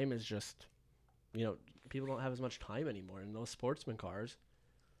 That time is just, people don't have as much time anymore. And those sportsman cars,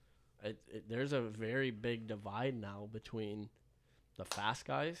 there's a very big divide now between the fast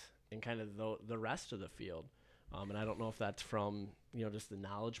guys and kind of the rest of the field. And I don't know if that's from, just the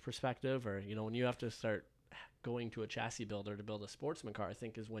knowledge perspective or, when you have to start going to a chassis builder to build a sportsman car, I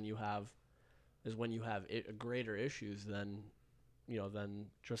think is when you have greater issues than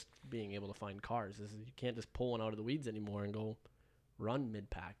just being able to find cars. You can't just pull one out of the weeds anymore and go run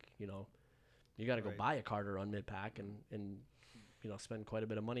mid-pack, You got to go buy a car to run mid-pack and spend quite a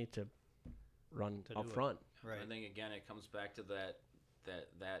bit of money to run up front. Right. I think again it comes back to that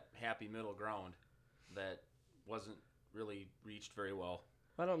happy middle ground that wasn't really reached very well.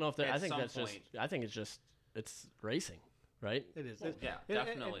 I don't know if I think it's racing, right? It is. Yeah,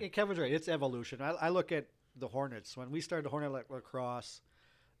 definitely. And Kevin's right. It's evolution. I look at the Hornets. When we started the Hornet lacrosse,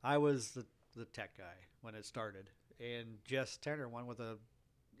 I was the tech guy when it started, and Jess Tanner won with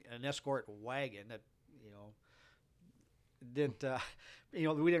an escort wagon that didn't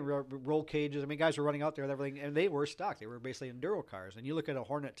we didn't roll cages. I mean, guys were running out there with everything, and they were stock. They were basically enduro cars. And you look at a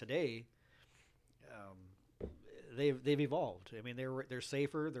Hornet today, they've evolved. I mean, they're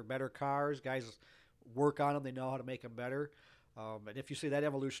safer, they're better cars. Guys work on them. They know how to make them better. And if you see that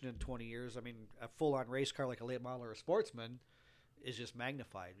evolution in 20 years, I mean, a full-on race car like a late model or a sportsman is just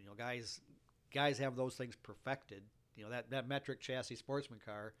magnified. Guys have those things perfected. That metric chassis sportsman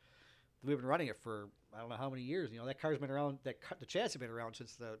car. We've been running it for I don't know how many years. That car's been around. The chassis has been around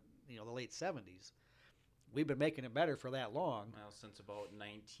since the late 70s. We've been making it better for that long. Well, since about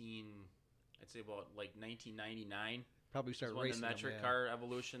 1999. Probably started when racing the metric them, car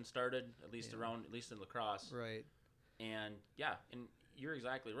evolution started, at least in lacrosse. Right. And and you're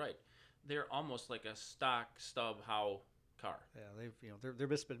exactly right. They're almost like a stock stub Howe car. Yeah, they've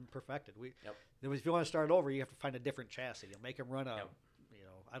just been perfected. Yep. If you want to start over, you have to find a different chassis. You'll make them run a, Yep.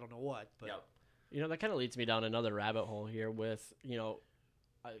 I don't know what, but Yep. That kind of leads me down another rabbit hole here with,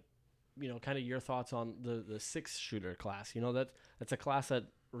 kind of your thoughts on the 6-shooter class. That's a class that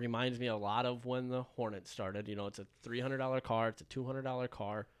reminds me a lot of when the Hornet started. It's a $300 car. It's a $200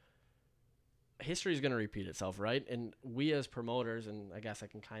 car. History is going to repeat itself, right? And we as promoters, and I guess I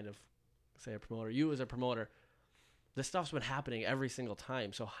can kind of say a promoter, you as a promoter, this stuff's been happening every single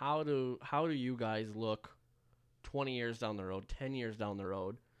time. So how do you guys look 20 years down the road, 10 years down the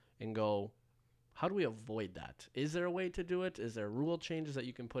road, and go, how do we avoid that? Is there a way to do it? Is there rule changes that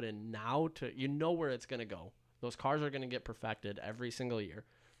you can put in now to, where it's going to go? Those cars are going to get perfected every single year.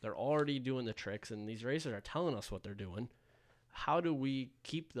 They're already doing the tricks, and these racers are telling us what they're doing. How do we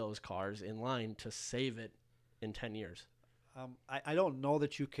keep those cars in line to save it in 10 years? I don't know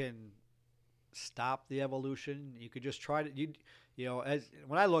that you can stop the evolution. You could just try to, as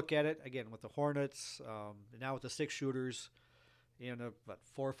when I look at it, again, with the Hornets, now with the 6-shooters, about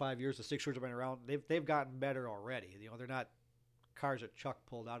 4 or 5 years the 6-shooters have been around, they've gotten better already. They're not cars that Chuck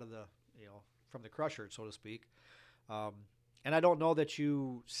pulled out of the, from the crusher, so to speak. And I don't know that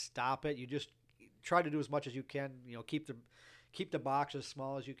you stop it. You just try to do as much as you can, keep the box as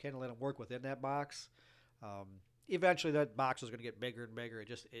small as you can and let them work within that box. Eventually that box is going to get bigger and bigger.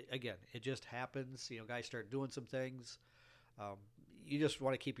 It just happens. Guys start doing some things. You just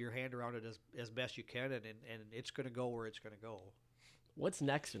want to keep your hand around it as best you can, and it's going to go where it's going to go. What's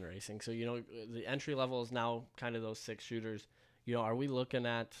next in racing? So, the entry level is now kind of those 6-shooters. Are we looking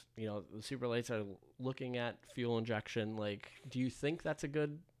at, the super lates are looking at fuel injection? Like, do you think that's a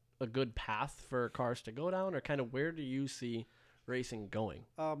good path for cars to go down, or kind of where do you see racing going?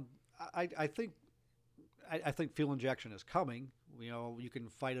 I think fuel injection is coming. You can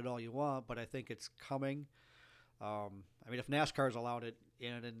fight it all you want, but I think it's coming. If NASCAR's allowed it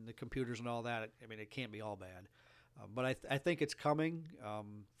and the computers and all that, it can't be all bad. But I think it's coming.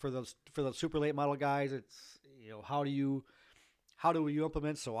 For the super late model guys, it's how do you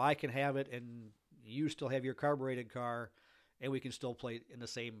implement so I can have it and you still have your carbureted car, and we can still play in the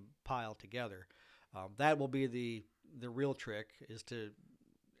same pile together. That will be the real trick, is to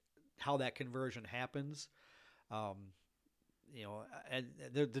how that conversion happens. And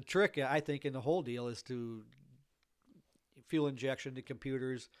the trick, I think, in the whole deal is to fuel injection to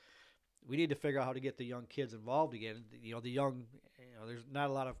computers. We need to figure out how to get the young kids involved again. There's not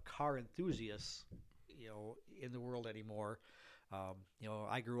a lot of car enthusiasts, in the world anymore.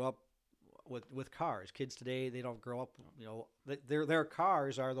 I grew up with cars. Kids today, they don't grow up, their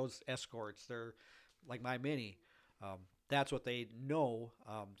cars are those Escorts. They're like my Mini. That's what they know.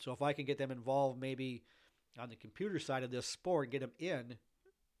 So if I can get them involved maybe on the computer side of this sport, get them in,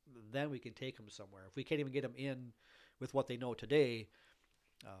 then we can take them somewhere. If we can't even get them in with what they know today,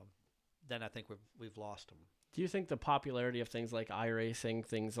 then I think we've lost them. Do you think the popularity of things like iRacing,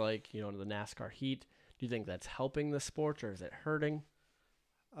 things like, the NASCAR Heat, do you think that's helping the sport, or is it hurting?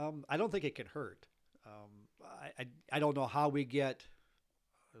 I don't think it can hurt. I don't know how we get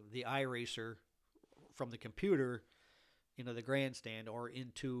the iRacer from the computer into the grandstand or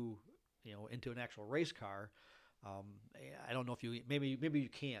into an actual race car. I don't know if maybe you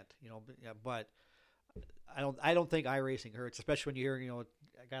can't, but I don't think iRacing hurts, especially when you hear,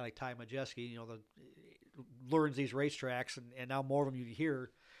 a guy like Ty Majeski, learns these racetracks, and now more of them you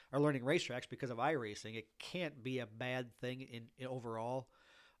hear are learning racetracks because of iRacing. It can't be a bad thing in overall.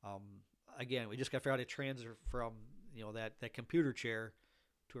 Again, we just got to figure out how to transfer from, that computer chair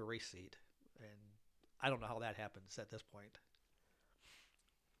to a race seat. And I don't know how that happens at this point.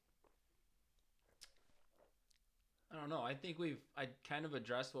 I don't know. I think I kind of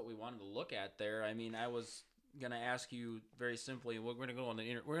addressed what we wanted to look at there. I was gonna ask you very simply. We're gonna go on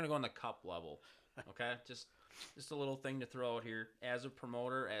the cup level, okay? just a little thing to throw out here. As a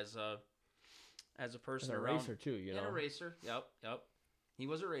promoter, as a person, as a around, racer too, and a racer. Yep. He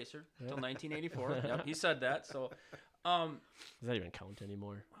was a racer until 1984. Yep, he said that. So, does that even count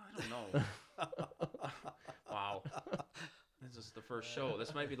anymore? I don't know. Wow. This is the first show.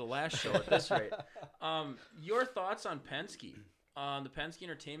 This might be the last show at this rate. Your thoughts on Penske, the Penske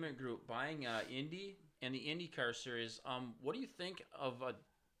Entertainment Group buying Indy and the IndyCar Series. What do you think of a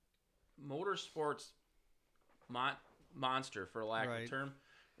motorsports monster, for lack of a term,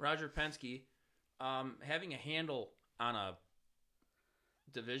 Roger Penske, having a handle on a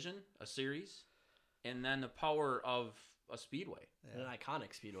division, a series, and then the power of a speedway, an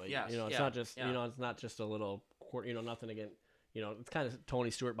iconic speedway? Yes, it's not just it's not just a little nothing against. It's kind of Tony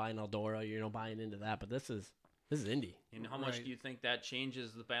Stewart buying Eldora, buying into that, but this is Indy. And how much do you think that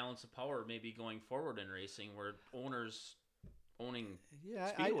changes the balance of power maybe going forward in racing, where owners owning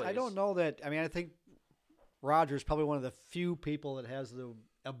Yeah, speedways. I don't know that. I mean, I think Roger's probably one of the few people that has the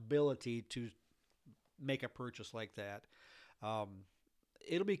ability to make a purchase like that. Um,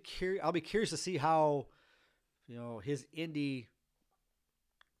 I'll be curious to see how his Indy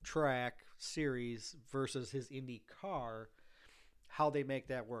track series versus his Indy car, how they make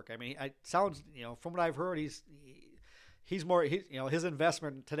that work. I mean, it sounds from what I've heard, he's more his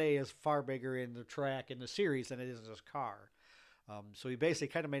investment today is far bigger in the track and the series than it is in his car. So he basically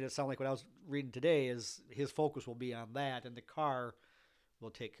kind of made it sound like what I was reading today is his focus will be on that, and the car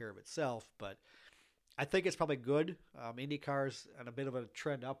will take care of itself. But I think it's probably good. IndyCar's on a bit of a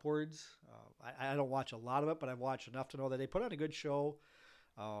trend upwards. I don't watch a lot of it, but I've watched enough to know that they put on a good show.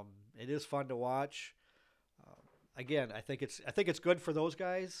 It is fun to watch. Again, I think it's good for those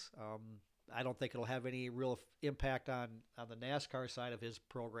guys. I don't think it'll have any real impact on the NASCAR side of his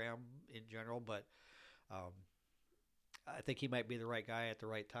program in general, but I think he might be the right guy at the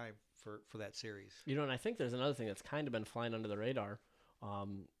right time for that series. And I think there's another thing that's kind of been flying under the radar.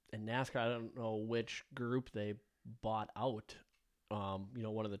 In NASCAR, I don't know which group they bought out.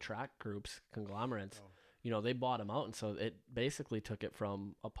 One of the track groups, conglomerates. Oh. They bought them out, and so it basically took it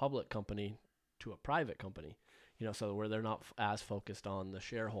from a public company to a private company. So where they're not as focused on the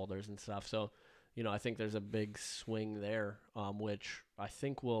shareholders and stuff. So, I think there's a big swing there, which I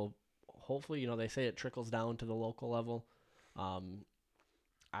think will hopefully, they say it trickles down to the local level.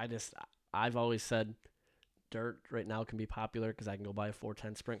 I've always said dirt right now can be popular because I can go buy a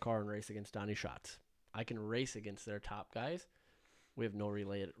 410 sprint car and race against Donnie Schatz. I can race against their top guys. We have no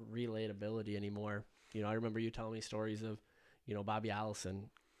relatability anymore. I remember you telling me stories of, Bobby Allison,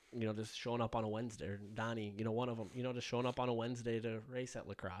 just showing up on a Wednesday, or Donnie, one of them, just showing up on a Wednesday to race at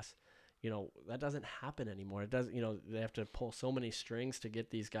La Crosse. That doesn't happen anymore. It does, they have to pull so many strings to get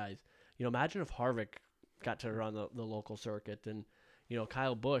these guys. Imagine if Harvick got to run the local circuit and,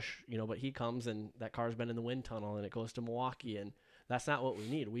 Kyle Busch, but he comes and that car's been in the wind tunnel and it goes to Milwaukee, and that's not what we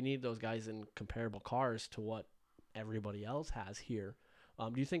need. We need those guys in comparable cars to what everybody else has here.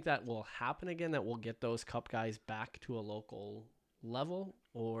 Do you think that will happen again, that we'll get those Cup guys back to a local level,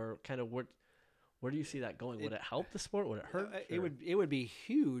 or kind of where do you see that going? Would it help the sport? Would it hurt? It would be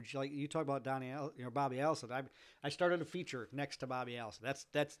huge. Like you talk about Bobby Allison. I started a feature next to Bobby Allison.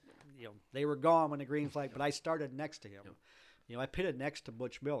 That's they were gone when the green flag, but I started next to him. I pitted next to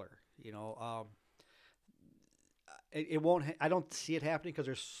Butch Miller. It won't. I don't see it happening because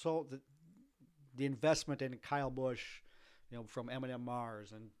there's the investment in Kyle Busch, from M&M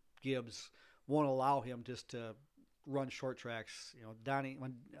Mars and Gibbs won't allow him just to run short tracks. Donnie,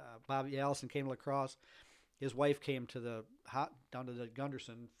 when Bobby Allison came to La Crosse, his wife came to down to the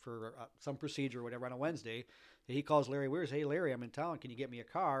Gunderson for some procedure or whatever on a Wednesday. He calls Larry Weirs, "Hey Larry, I'm in town. Can you get me a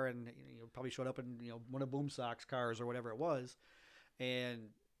car?" And probably showed up in one of Boom Sox cars or whatever it was, and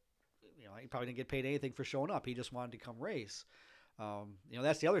he probably didn't get paid anything for showing up. He just wanted to come race.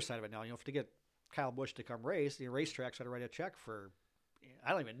 That's the other side of it now. To get Kyle Busch to come race, the racetrack's got to write a check for,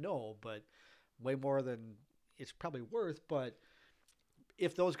 I don't even know, but way more than it's probably worth. But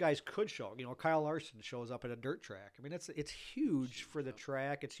if those guys could show, Kyle Larson shows up at a dirt track. I mean, it's huge for the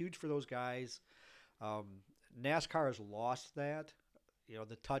track. It's huge for those guys. NASCAR has lost that,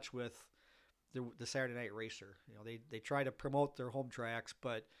 the touch with the Saturday Night Racer. They try to promote their home tracks,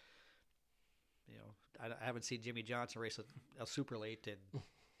 but I haven't seen Jimmy Johnson race a super late in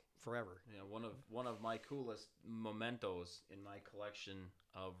forever. Yeah, one of my coolest mementos in my collection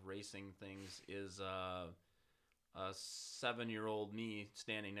of racing things is a 7-year-old me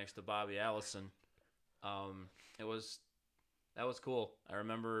standing next to Bobby Allison. That was cool. I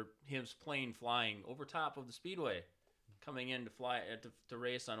remember his plane flying over top of the speedway, coming in to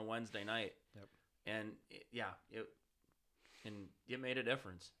race on a Wednesday night. Yep. And it made a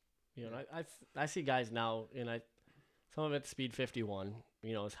difference. I see guys now, and some of it's Speed 51,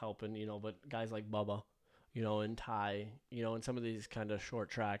 is helping, but guys like Bubba, and Ty, and some of these kind of short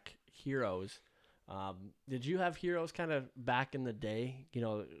track heroes. Did you have heroes kind of back in the day?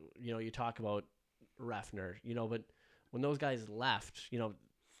 You talk about Refner, but when those guys left,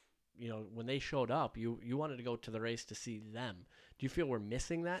 when they showed up, you wanted to go to the race to see them. Do you feel we're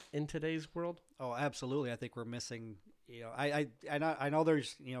missing that in today's world? Oh, absolutely. I think we're missing. I know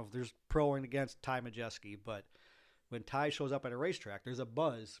there's pro and against Ty Majeski, but when Ty shows up at a racetrack, there's a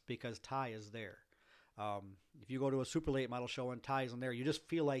buzz because Ty is there. If you go to a super late model show and Ty isn't there, you just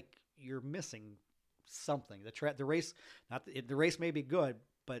feel like you're missing something. The race may be good,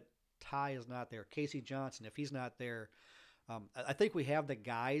 but Ty is not there. Casey Johnson, if he's not there, I think we have the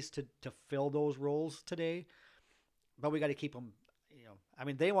guys to fill those roles today, but we got to keep them, I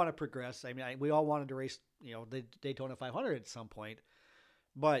mean, they want to progress. I mean, we all wanted to race, the Daytona 500 at some point.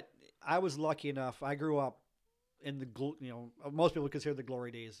 But I was lucky enough. I grew up in most people consider the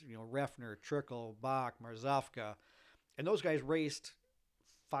glory days. Refner, Trickle, Bach, Marzovka, and those guys raced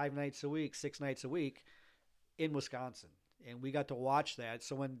 5 nights a week, 6 nights a week in Wisconsin, and we got to watch that.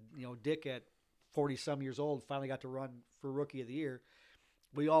 So when Dick at 40 some years old finally got to run for Rookie of the Year,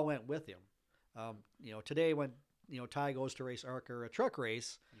 we all went with him. Today when Ty goes to race ARCA or a truck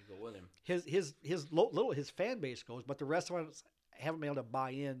race, you go with him. His fan base goes, but the rest of us haven't been able to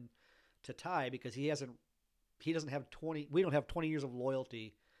buy in to Ty because he doesn't have 20. We don't have 20 years of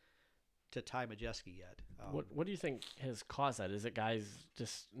loyalty to Ty Majeski yet. What do you think has caused that? Is it guys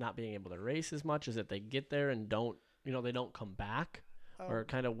just not being able to race as much? Is it they get there and they don't come back? Or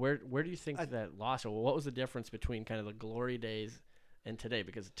kind of where do you think that loss, or what was the difference between kind of the glory days and today?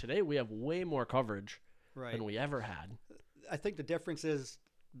 Because today we have way more coverage than we ever had. I think the difference is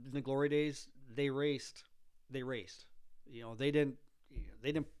in the glory days, they raced. They didn't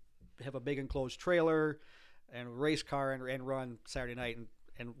have a big enclosed trailer and a race car and run Saturday night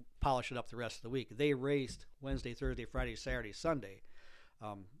and polish it up the rest of the week. They raced Wednesday, Thursday, Friday, Saturday, Sunday.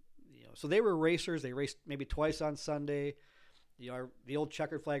 So they were racers. They raced maybe twice on Sunday. The old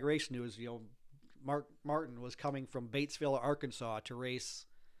checkered flag race news. Mark Martin was coming from Batesville, Arkansas, to race,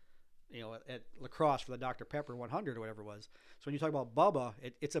 at La Crosse for the Dr. Pepper 100 or whatever it was. So when you talk about Bubba,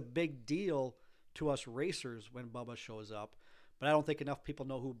 it's a big deal to us racers when Bubba shows up. But I don't think enough people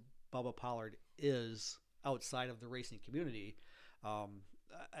know who Bubba Pollard is outside of the racing community.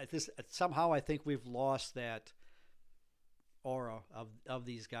 Somehow I think we've lost that aura of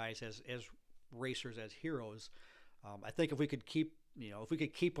these guys as racers, as heroes. I think if we could keep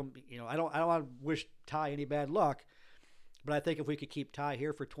them, I don't want to wish Ty any bad luck, but I think if we could keep Ty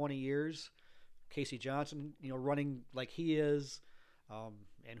here for 20 years, Casey Johnson, running like he is,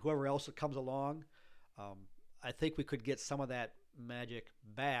 and whoever else that comes along, I think we could get some of that magic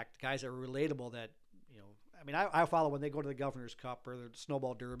back. Guys that are relatable. That I follow when they go to the Governor's Cup or the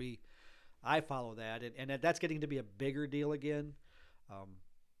Snowball Derby. I follow that, and that's getting to be a bigger deal again,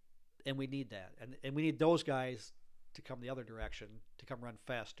 and we need that, and we need those guys to come the other direction, to come run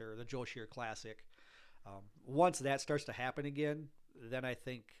faster, the Joe Shear Classic. Once that starts to happen again, then I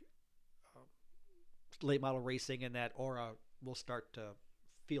think late model racing and that aura will start to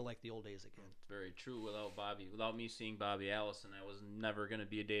feel like the old days again. It's very true. Without me seeing Bobby Allison, I was never going to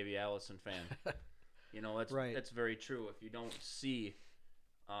be a Davey Allison fan. That's right. That's very true. If you don't see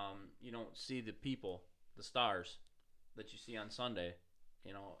the people, the stars that you see on Sunday,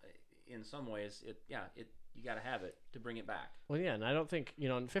 in some ways, you got to have it to bring it back. Well, yeah, and I don't think,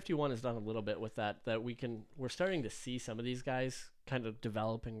 and 51 has done a little bit with that we're starting to see some of these guys kind of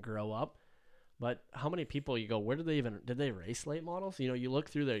develop and grow up. But how many people did they race late models? You look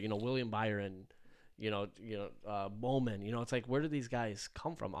through there, William Byron, Bowman, it's like, where do these guys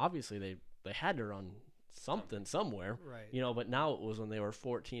come from? Obviously they had to run something somewhere, right? But now it was when they were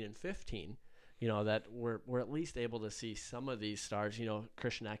 14 and 15, that we're at least able to see some of these stars.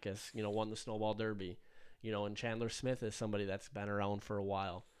 Christian Eckes, won the Snowball Derby, and Chandler Smith is somebody that's been around for a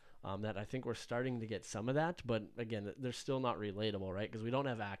while. That I think we're starting to get some of that, but again, they're still not relatable, right? Because we don't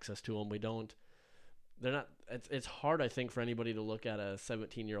have access to them. They're not. It's hard, I think, for anybody to look at a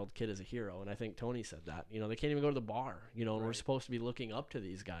 17-year-old kid as a hero, and I think Tony said that. They can't even go to the bar. And right. We're supposed to be looking up to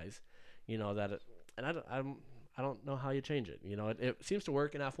these guys. And I don't know how you change it. It seems to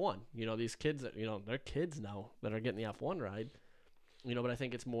work in F1. These kids that they're kids now that are getting the F1 ride. But I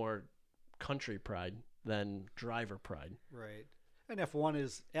think it's more country pride than driver pride. Right. And F1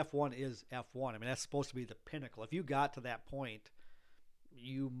 is F1. I mean, that's supposed to be the pinnacle. If you got to that point,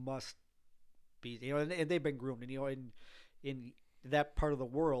 you must be, and they've been groomed. And, in that part of the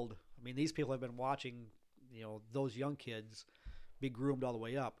world, I mean, these people have been watching, those young kids be groomed all the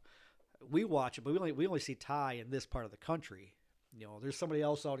way up. We watch it, but we only see Ty in this part of the country. There's somebody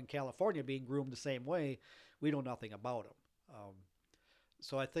else out in California being groomed the same way. We know nothing about them.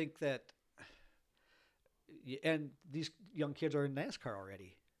 So I think that, and these young kids are in NASCAR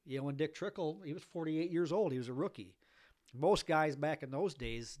already. When Dick Trickle, he was 48 years old. He was a rookie. Most guys back in those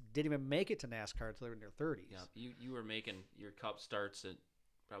days didn't even make it to NASCAR until they were in their 30s. Yeah, you were making your cup starts at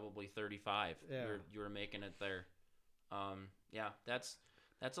probably 35. Yeah. You were making it there.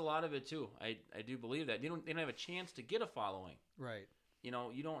 That's a lot of it too. I do believe that they don't have a chance to get a following. Right. You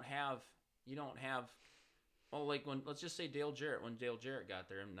don't have. Well, like let's just say Dale Jarrett. When Dale Jarrett got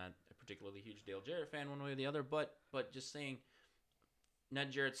there, I'm not a particularly huge Dale Jarrett fan one way or the other, but just saying,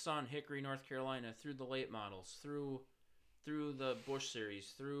 Ned Jarrett's son, Hickory, North Carolina, through the late models, through the Busch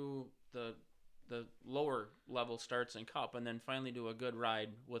Series, through the the lower level starts in Cup, and then finally do a good ride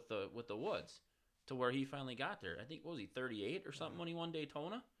with the Woods, to where he finally got there. I think, what was he, 38 or something when he won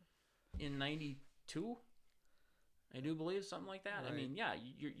Daytona in '92? I do believe something like that. Right. I mean, yeah,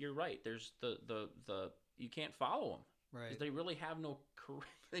 you're right. There's the you can't follow them. Right. Because they really have no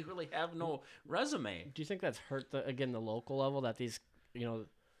they really have no resume. Do you think that's hurt the local level, that these,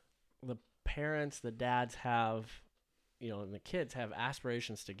 the parents, the dads have, and the kids have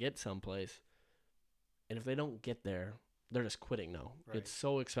aspirations to get someplace, and if they don't get there, they're just quitting now. Right. It's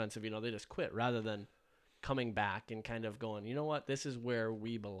so expensive, they just quit rather than coming back and kind of going, you know what, this is where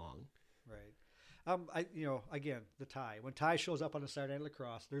we belong. Right. Again, the Ty. When Ty shows up on a Saturday Night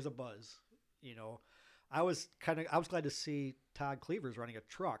Lacrosse, there's a buzz. I was glad to see Todd Cleaver's running a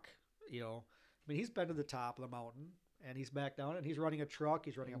truck. He's been to the top of the mountain and he's back down and he's running a truck.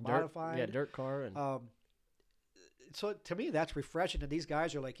 He's running a modified dirt car, and so to me that's refreshing. And these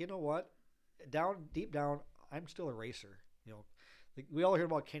guys are like, you know what, deep down, I'm still a racer. We all hear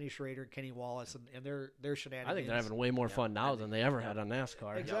about Kenny Schrader, Kenny Wallace, and their shenanigans. I think they're having way more fun now than they ever had on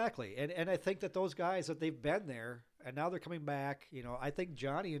NASCAR. Exactly. And I think that those guys, that they've been there and now they're coming back. I think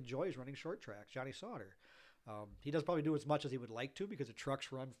Johnny enjoys running short tracks. Johnny Sauter. He doesn't probably do as much as he would like to because the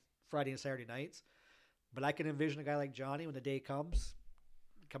trucks run Friday and Saturday nights. But I can envision a guy like Johnny, when the day comes,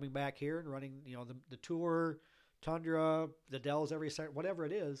 coming back here and running, the Tour, Tundra, the Dells every Saturday, whatever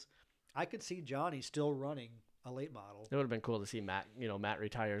it is. I could see Johnny still running a late model. It would have been cool to see Matt. Matt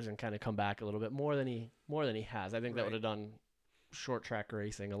retires and kind of come back a little bit more than he has. I think that would have done short track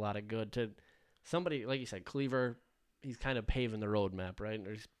racing a lot of good to somebody like you said, Cleaver. He's kind of paving the roadmap, right? And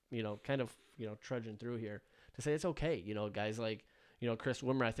there's kind of trudging through here to say it's okay. Guys like Chris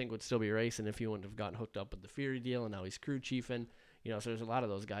Wimmer, I think, would still be racing if he wouldn't have gotten hooked up with the Fury deal, and now he's crew chiefing. So there's a lot of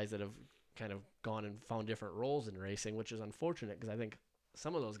those guys that have kind of gone and found different roles in racing, which is unfortunate because I think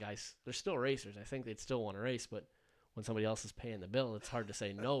some of those guys, they're still racers. I think they'd still want to race, but when somebody else is paying the bill, it's hard to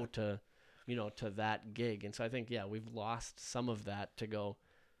say no to, to that gig. And so I think, we've lost some of that to go,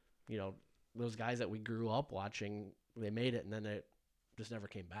 those guys that we grew up watching, they made it and then it just never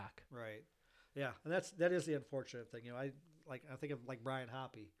came back. Right. Yeah. And that is the unfortunate thing. I think of like Brian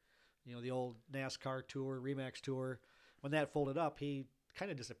Hoppy, the old NASCAR tour, Remax tour. When that folded up, he kind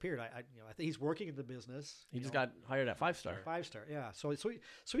of disappeared. I think he's working in the business. He just got hired at 5-star. 5-star, yeah. So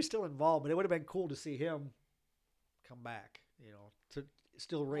he's still involved, but it would have been cool to see him come back, to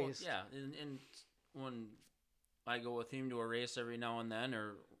still race. Well, yeah, and when I go with him to a race every now and then,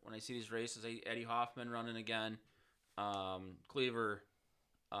 or when I see these races, Eddie Hoffman running again, Cleaver,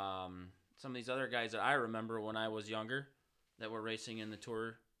 some of these other guys that I remember when I was younger that were racing in the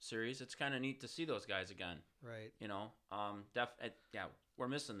Tour Series, it's kind of neat to see those guys again. Right. We're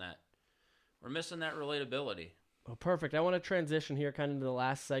missing that. We're missing that relatability. Well, perfect. I want to transition here kind of to the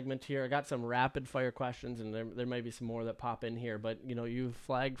last segment here. I got some rapid fire questions, and there may be some more that pop in here. But, you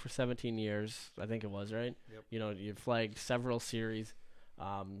flagged for 17 years, I think it was, right? Yep. You flagged several series,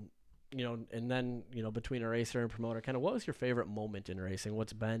 and then, between a racer and promoter, kind of what was your favorite moment in racing?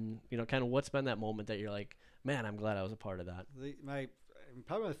 What's been that moment that you're like, man, I'm glad I was a part of that?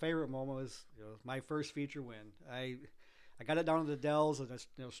 Probably my favorite moment was my first feature win. I got it down to the Dells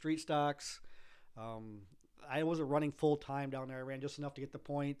and street stocks. I wasn't running full time down there. I ran just enough to get the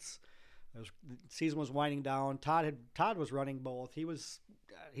points. The season was winding down. Todd was running both. He was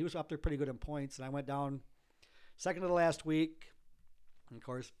up there pretty good in points, and I went down second to the last week. And of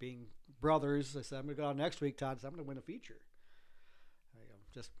course, being brothers, I said, I'm going to go down next week. Todd said, I'm going to win a feature.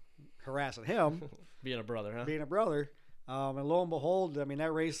 Just harassing him. Being a brother, huh? Being a brother. And lo and behold,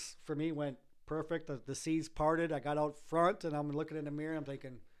 that race for me went perfect. The seas parted. I got out front, and I'm looking in the mirror, and I'm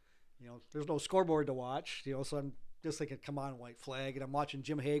thinking, there's no scoreboard to watch. So I'm just thinking, come on, white flag. And I'm watching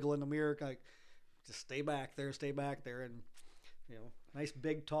Jim Hagel in the mirror, like, just stay back there. And, nice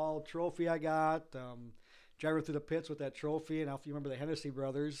big, tall trophy I got. Driving through the pits with that trophy. And if you remember the Hennessy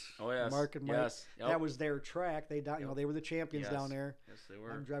brothers, oh yes, Mark and Mike, yes. Yep. that was their track. They they were the champions down there. Yes, they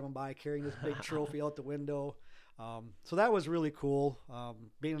were. I'm driving by carrying this big trophy out the window. So that was really cool.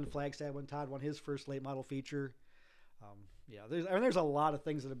 Being in Flagstaff when Todd won his first late model feature. There's a lot of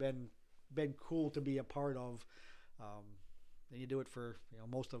things that have been cool to be a part of. And you do it for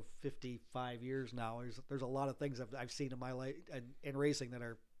most of 55 years now. There's a lot of things I've seen in my life in racing that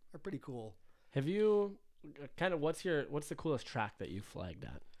are pretty cool. Have you kind of what's the coolest track that you flagged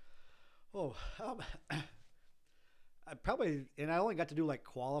at? I probably, and I only got to do like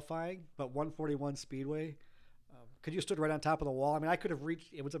qualifying, but 141 Speedway. Because you stood right on top of the wall. I could have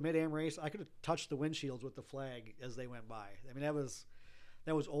reached. It was a mid-am race. I could have touched the windshields with the flag as they went by. That was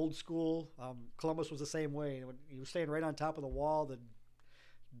old school. Columbus was the same way. When you were staying right on top of the wall, the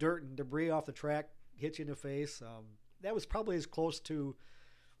dirt and debris off the track hit you in the face. That was probably as close to.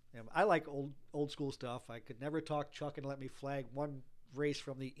 I like old school stuff. I could never talk Chuck and let me flag one race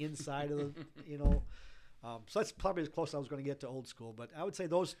from the inside of the, so that's probably as close as I was going to get to old school. But I would say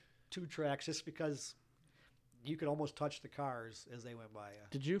those two tracks, just because you could almost touch the cars as they went by you.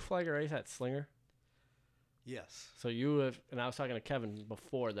 Did you flag a race at Slinger? Yes. So you have, and I was talking to Kevin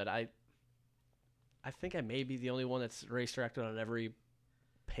before that I think I may be the only one that's racetracked on every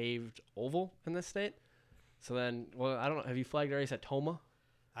paved oval in this state. So then, well, I don't know. Have you flagged a race at Toma?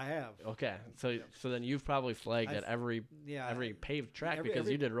 I have. Okay, so then you've probably flagged at every paved track because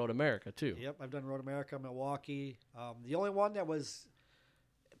you did Road America too. Yep, I've done Road America, Milwaukee. The only one that was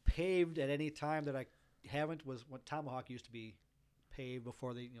paved at any time that I haven't was when Tomahawk used to be paved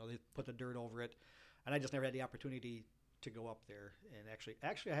before they put the dirt over it, and I just never had the opportunity to go up there. And actually,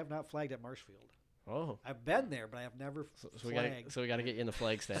 I have not flagged at Marshfield. Oh, I've been there, but I have never flagged. We got to get you in the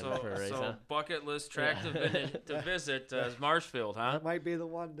flag stand for a race. So huh? bucket list track to visit is Marshfield, huh? That might be the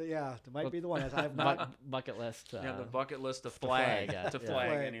one. That might be the one. I have not bucket list. The bucket list to flag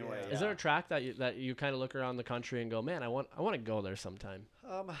anyway. Is there a track that you kind of look around the country and go, man, I want to go there sometime?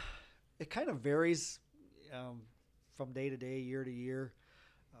 It kind of varies from day to day, year to year.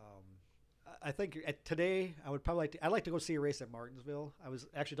 I think today I would probably I'd like to go see a race at Martinsville. I was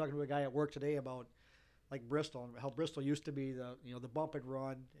actually talking to a guy at work today about like Bristol and how Bristol used to be the bump and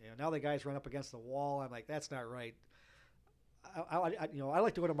run. Now the guys run up against the wall. I'm like, that's not right. I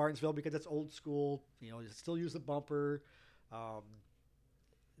like to go to Martinsville because it's old school. You still use the bumper.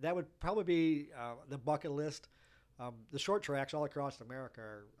 That would probably be the bucket list. The short tracks all across America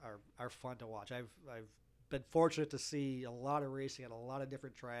are fun to watch. I've been fortunate to see a lot of racing at a lot of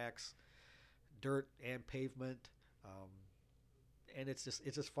different tracks. Dirt and pavement, and it's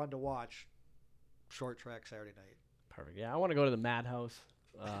just fun to watch. Short track Saturday night. Perfect. Yeah, I want to go to the Madhouse,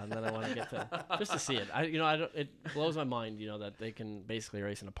 and then I want to get to just to see it. It blows my mind, that they can basically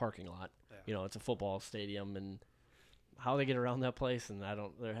race in a parking lot. Yeah. It's a football stadium, and how they get around that place, and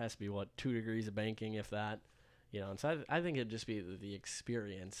there has to be 2 degrees of banking, if that. And so I think it'd just be the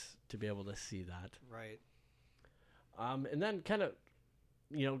experience to be able to see that. Right. And then kind of.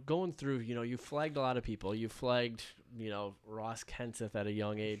 Going through, you flagged a lot of people. You flagged, Ross Kenseth at a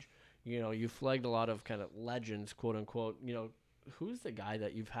young age. You flagged a lot of kind of legends, quote unquote. Who's the guy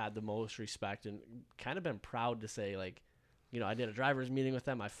that you've had the most respect and kind of been proud to say, like, I did a driver's meeting with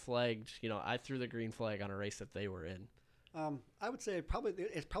them. I flagged, I threw the green flag on a race that they were in. I would say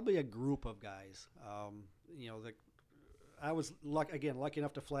it's probably a group of guys. I was lucky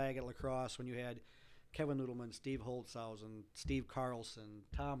enough to flag at La Crosse when you had Kevin Noodleman, Steve Holtzhausen, Steve Carlson,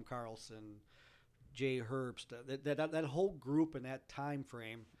 Tom Carlson, Jay Herbst. That whole group in that time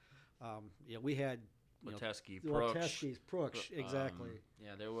frame. We had Leteski, Prooks, exactly.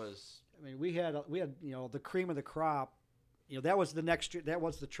 There was. I mean, we had the cream of the crop. That was the next. That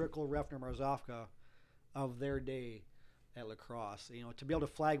was the Trickle, Refner, Marzovka of their day at La Crosse. To be able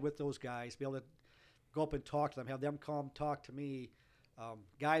to flag with those guys, be able to go up and talk to them, have them come talk to me.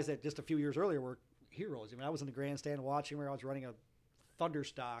 Guys that just a few years earlier were heroes. I mean, I was in the grandstand watching where I was running a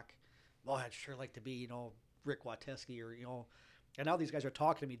Thunderstock. Well, I'd sure like to be, Rick Wateski or, and now these guys are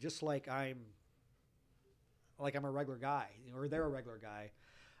talking to me just like I'm a regular guy, or they're a regular guy.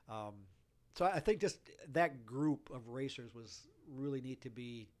 So I think just that group of racers was really neat to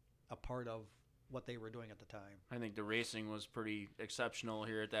be a part of what they were doing at the time. I think the racing was pretty exceptional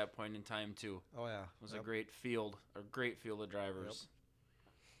here at that point in time too. Oh yeah. It was a great field of drivers. Yep.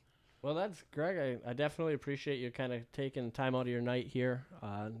 Well, that's Greg. I definitely appreciate you kind of taking time out of your night here.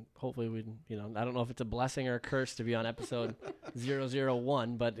 Hopefully I don't know if it's a blessing or a curse to be on episode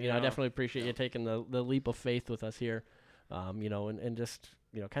 001, but I definitely appreciate you taking the leap of faith with us here. And just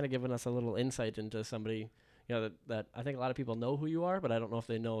kind of giving us a little insight into somebody that I think a lot of people know who you are, but I don't know if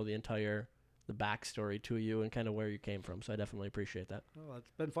they know the backstory to you and kind of where you came from. So I definitely appreciate that. Well,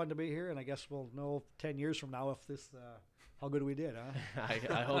 it's been fun to be here, and I guess we'll know 10 years from now if this how good we did, huh?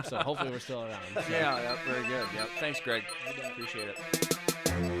 I hope so. Hopefully we're still around. So. Yeah, very good. Yep. Thanks, Greg. Appreciate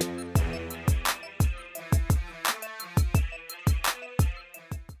it.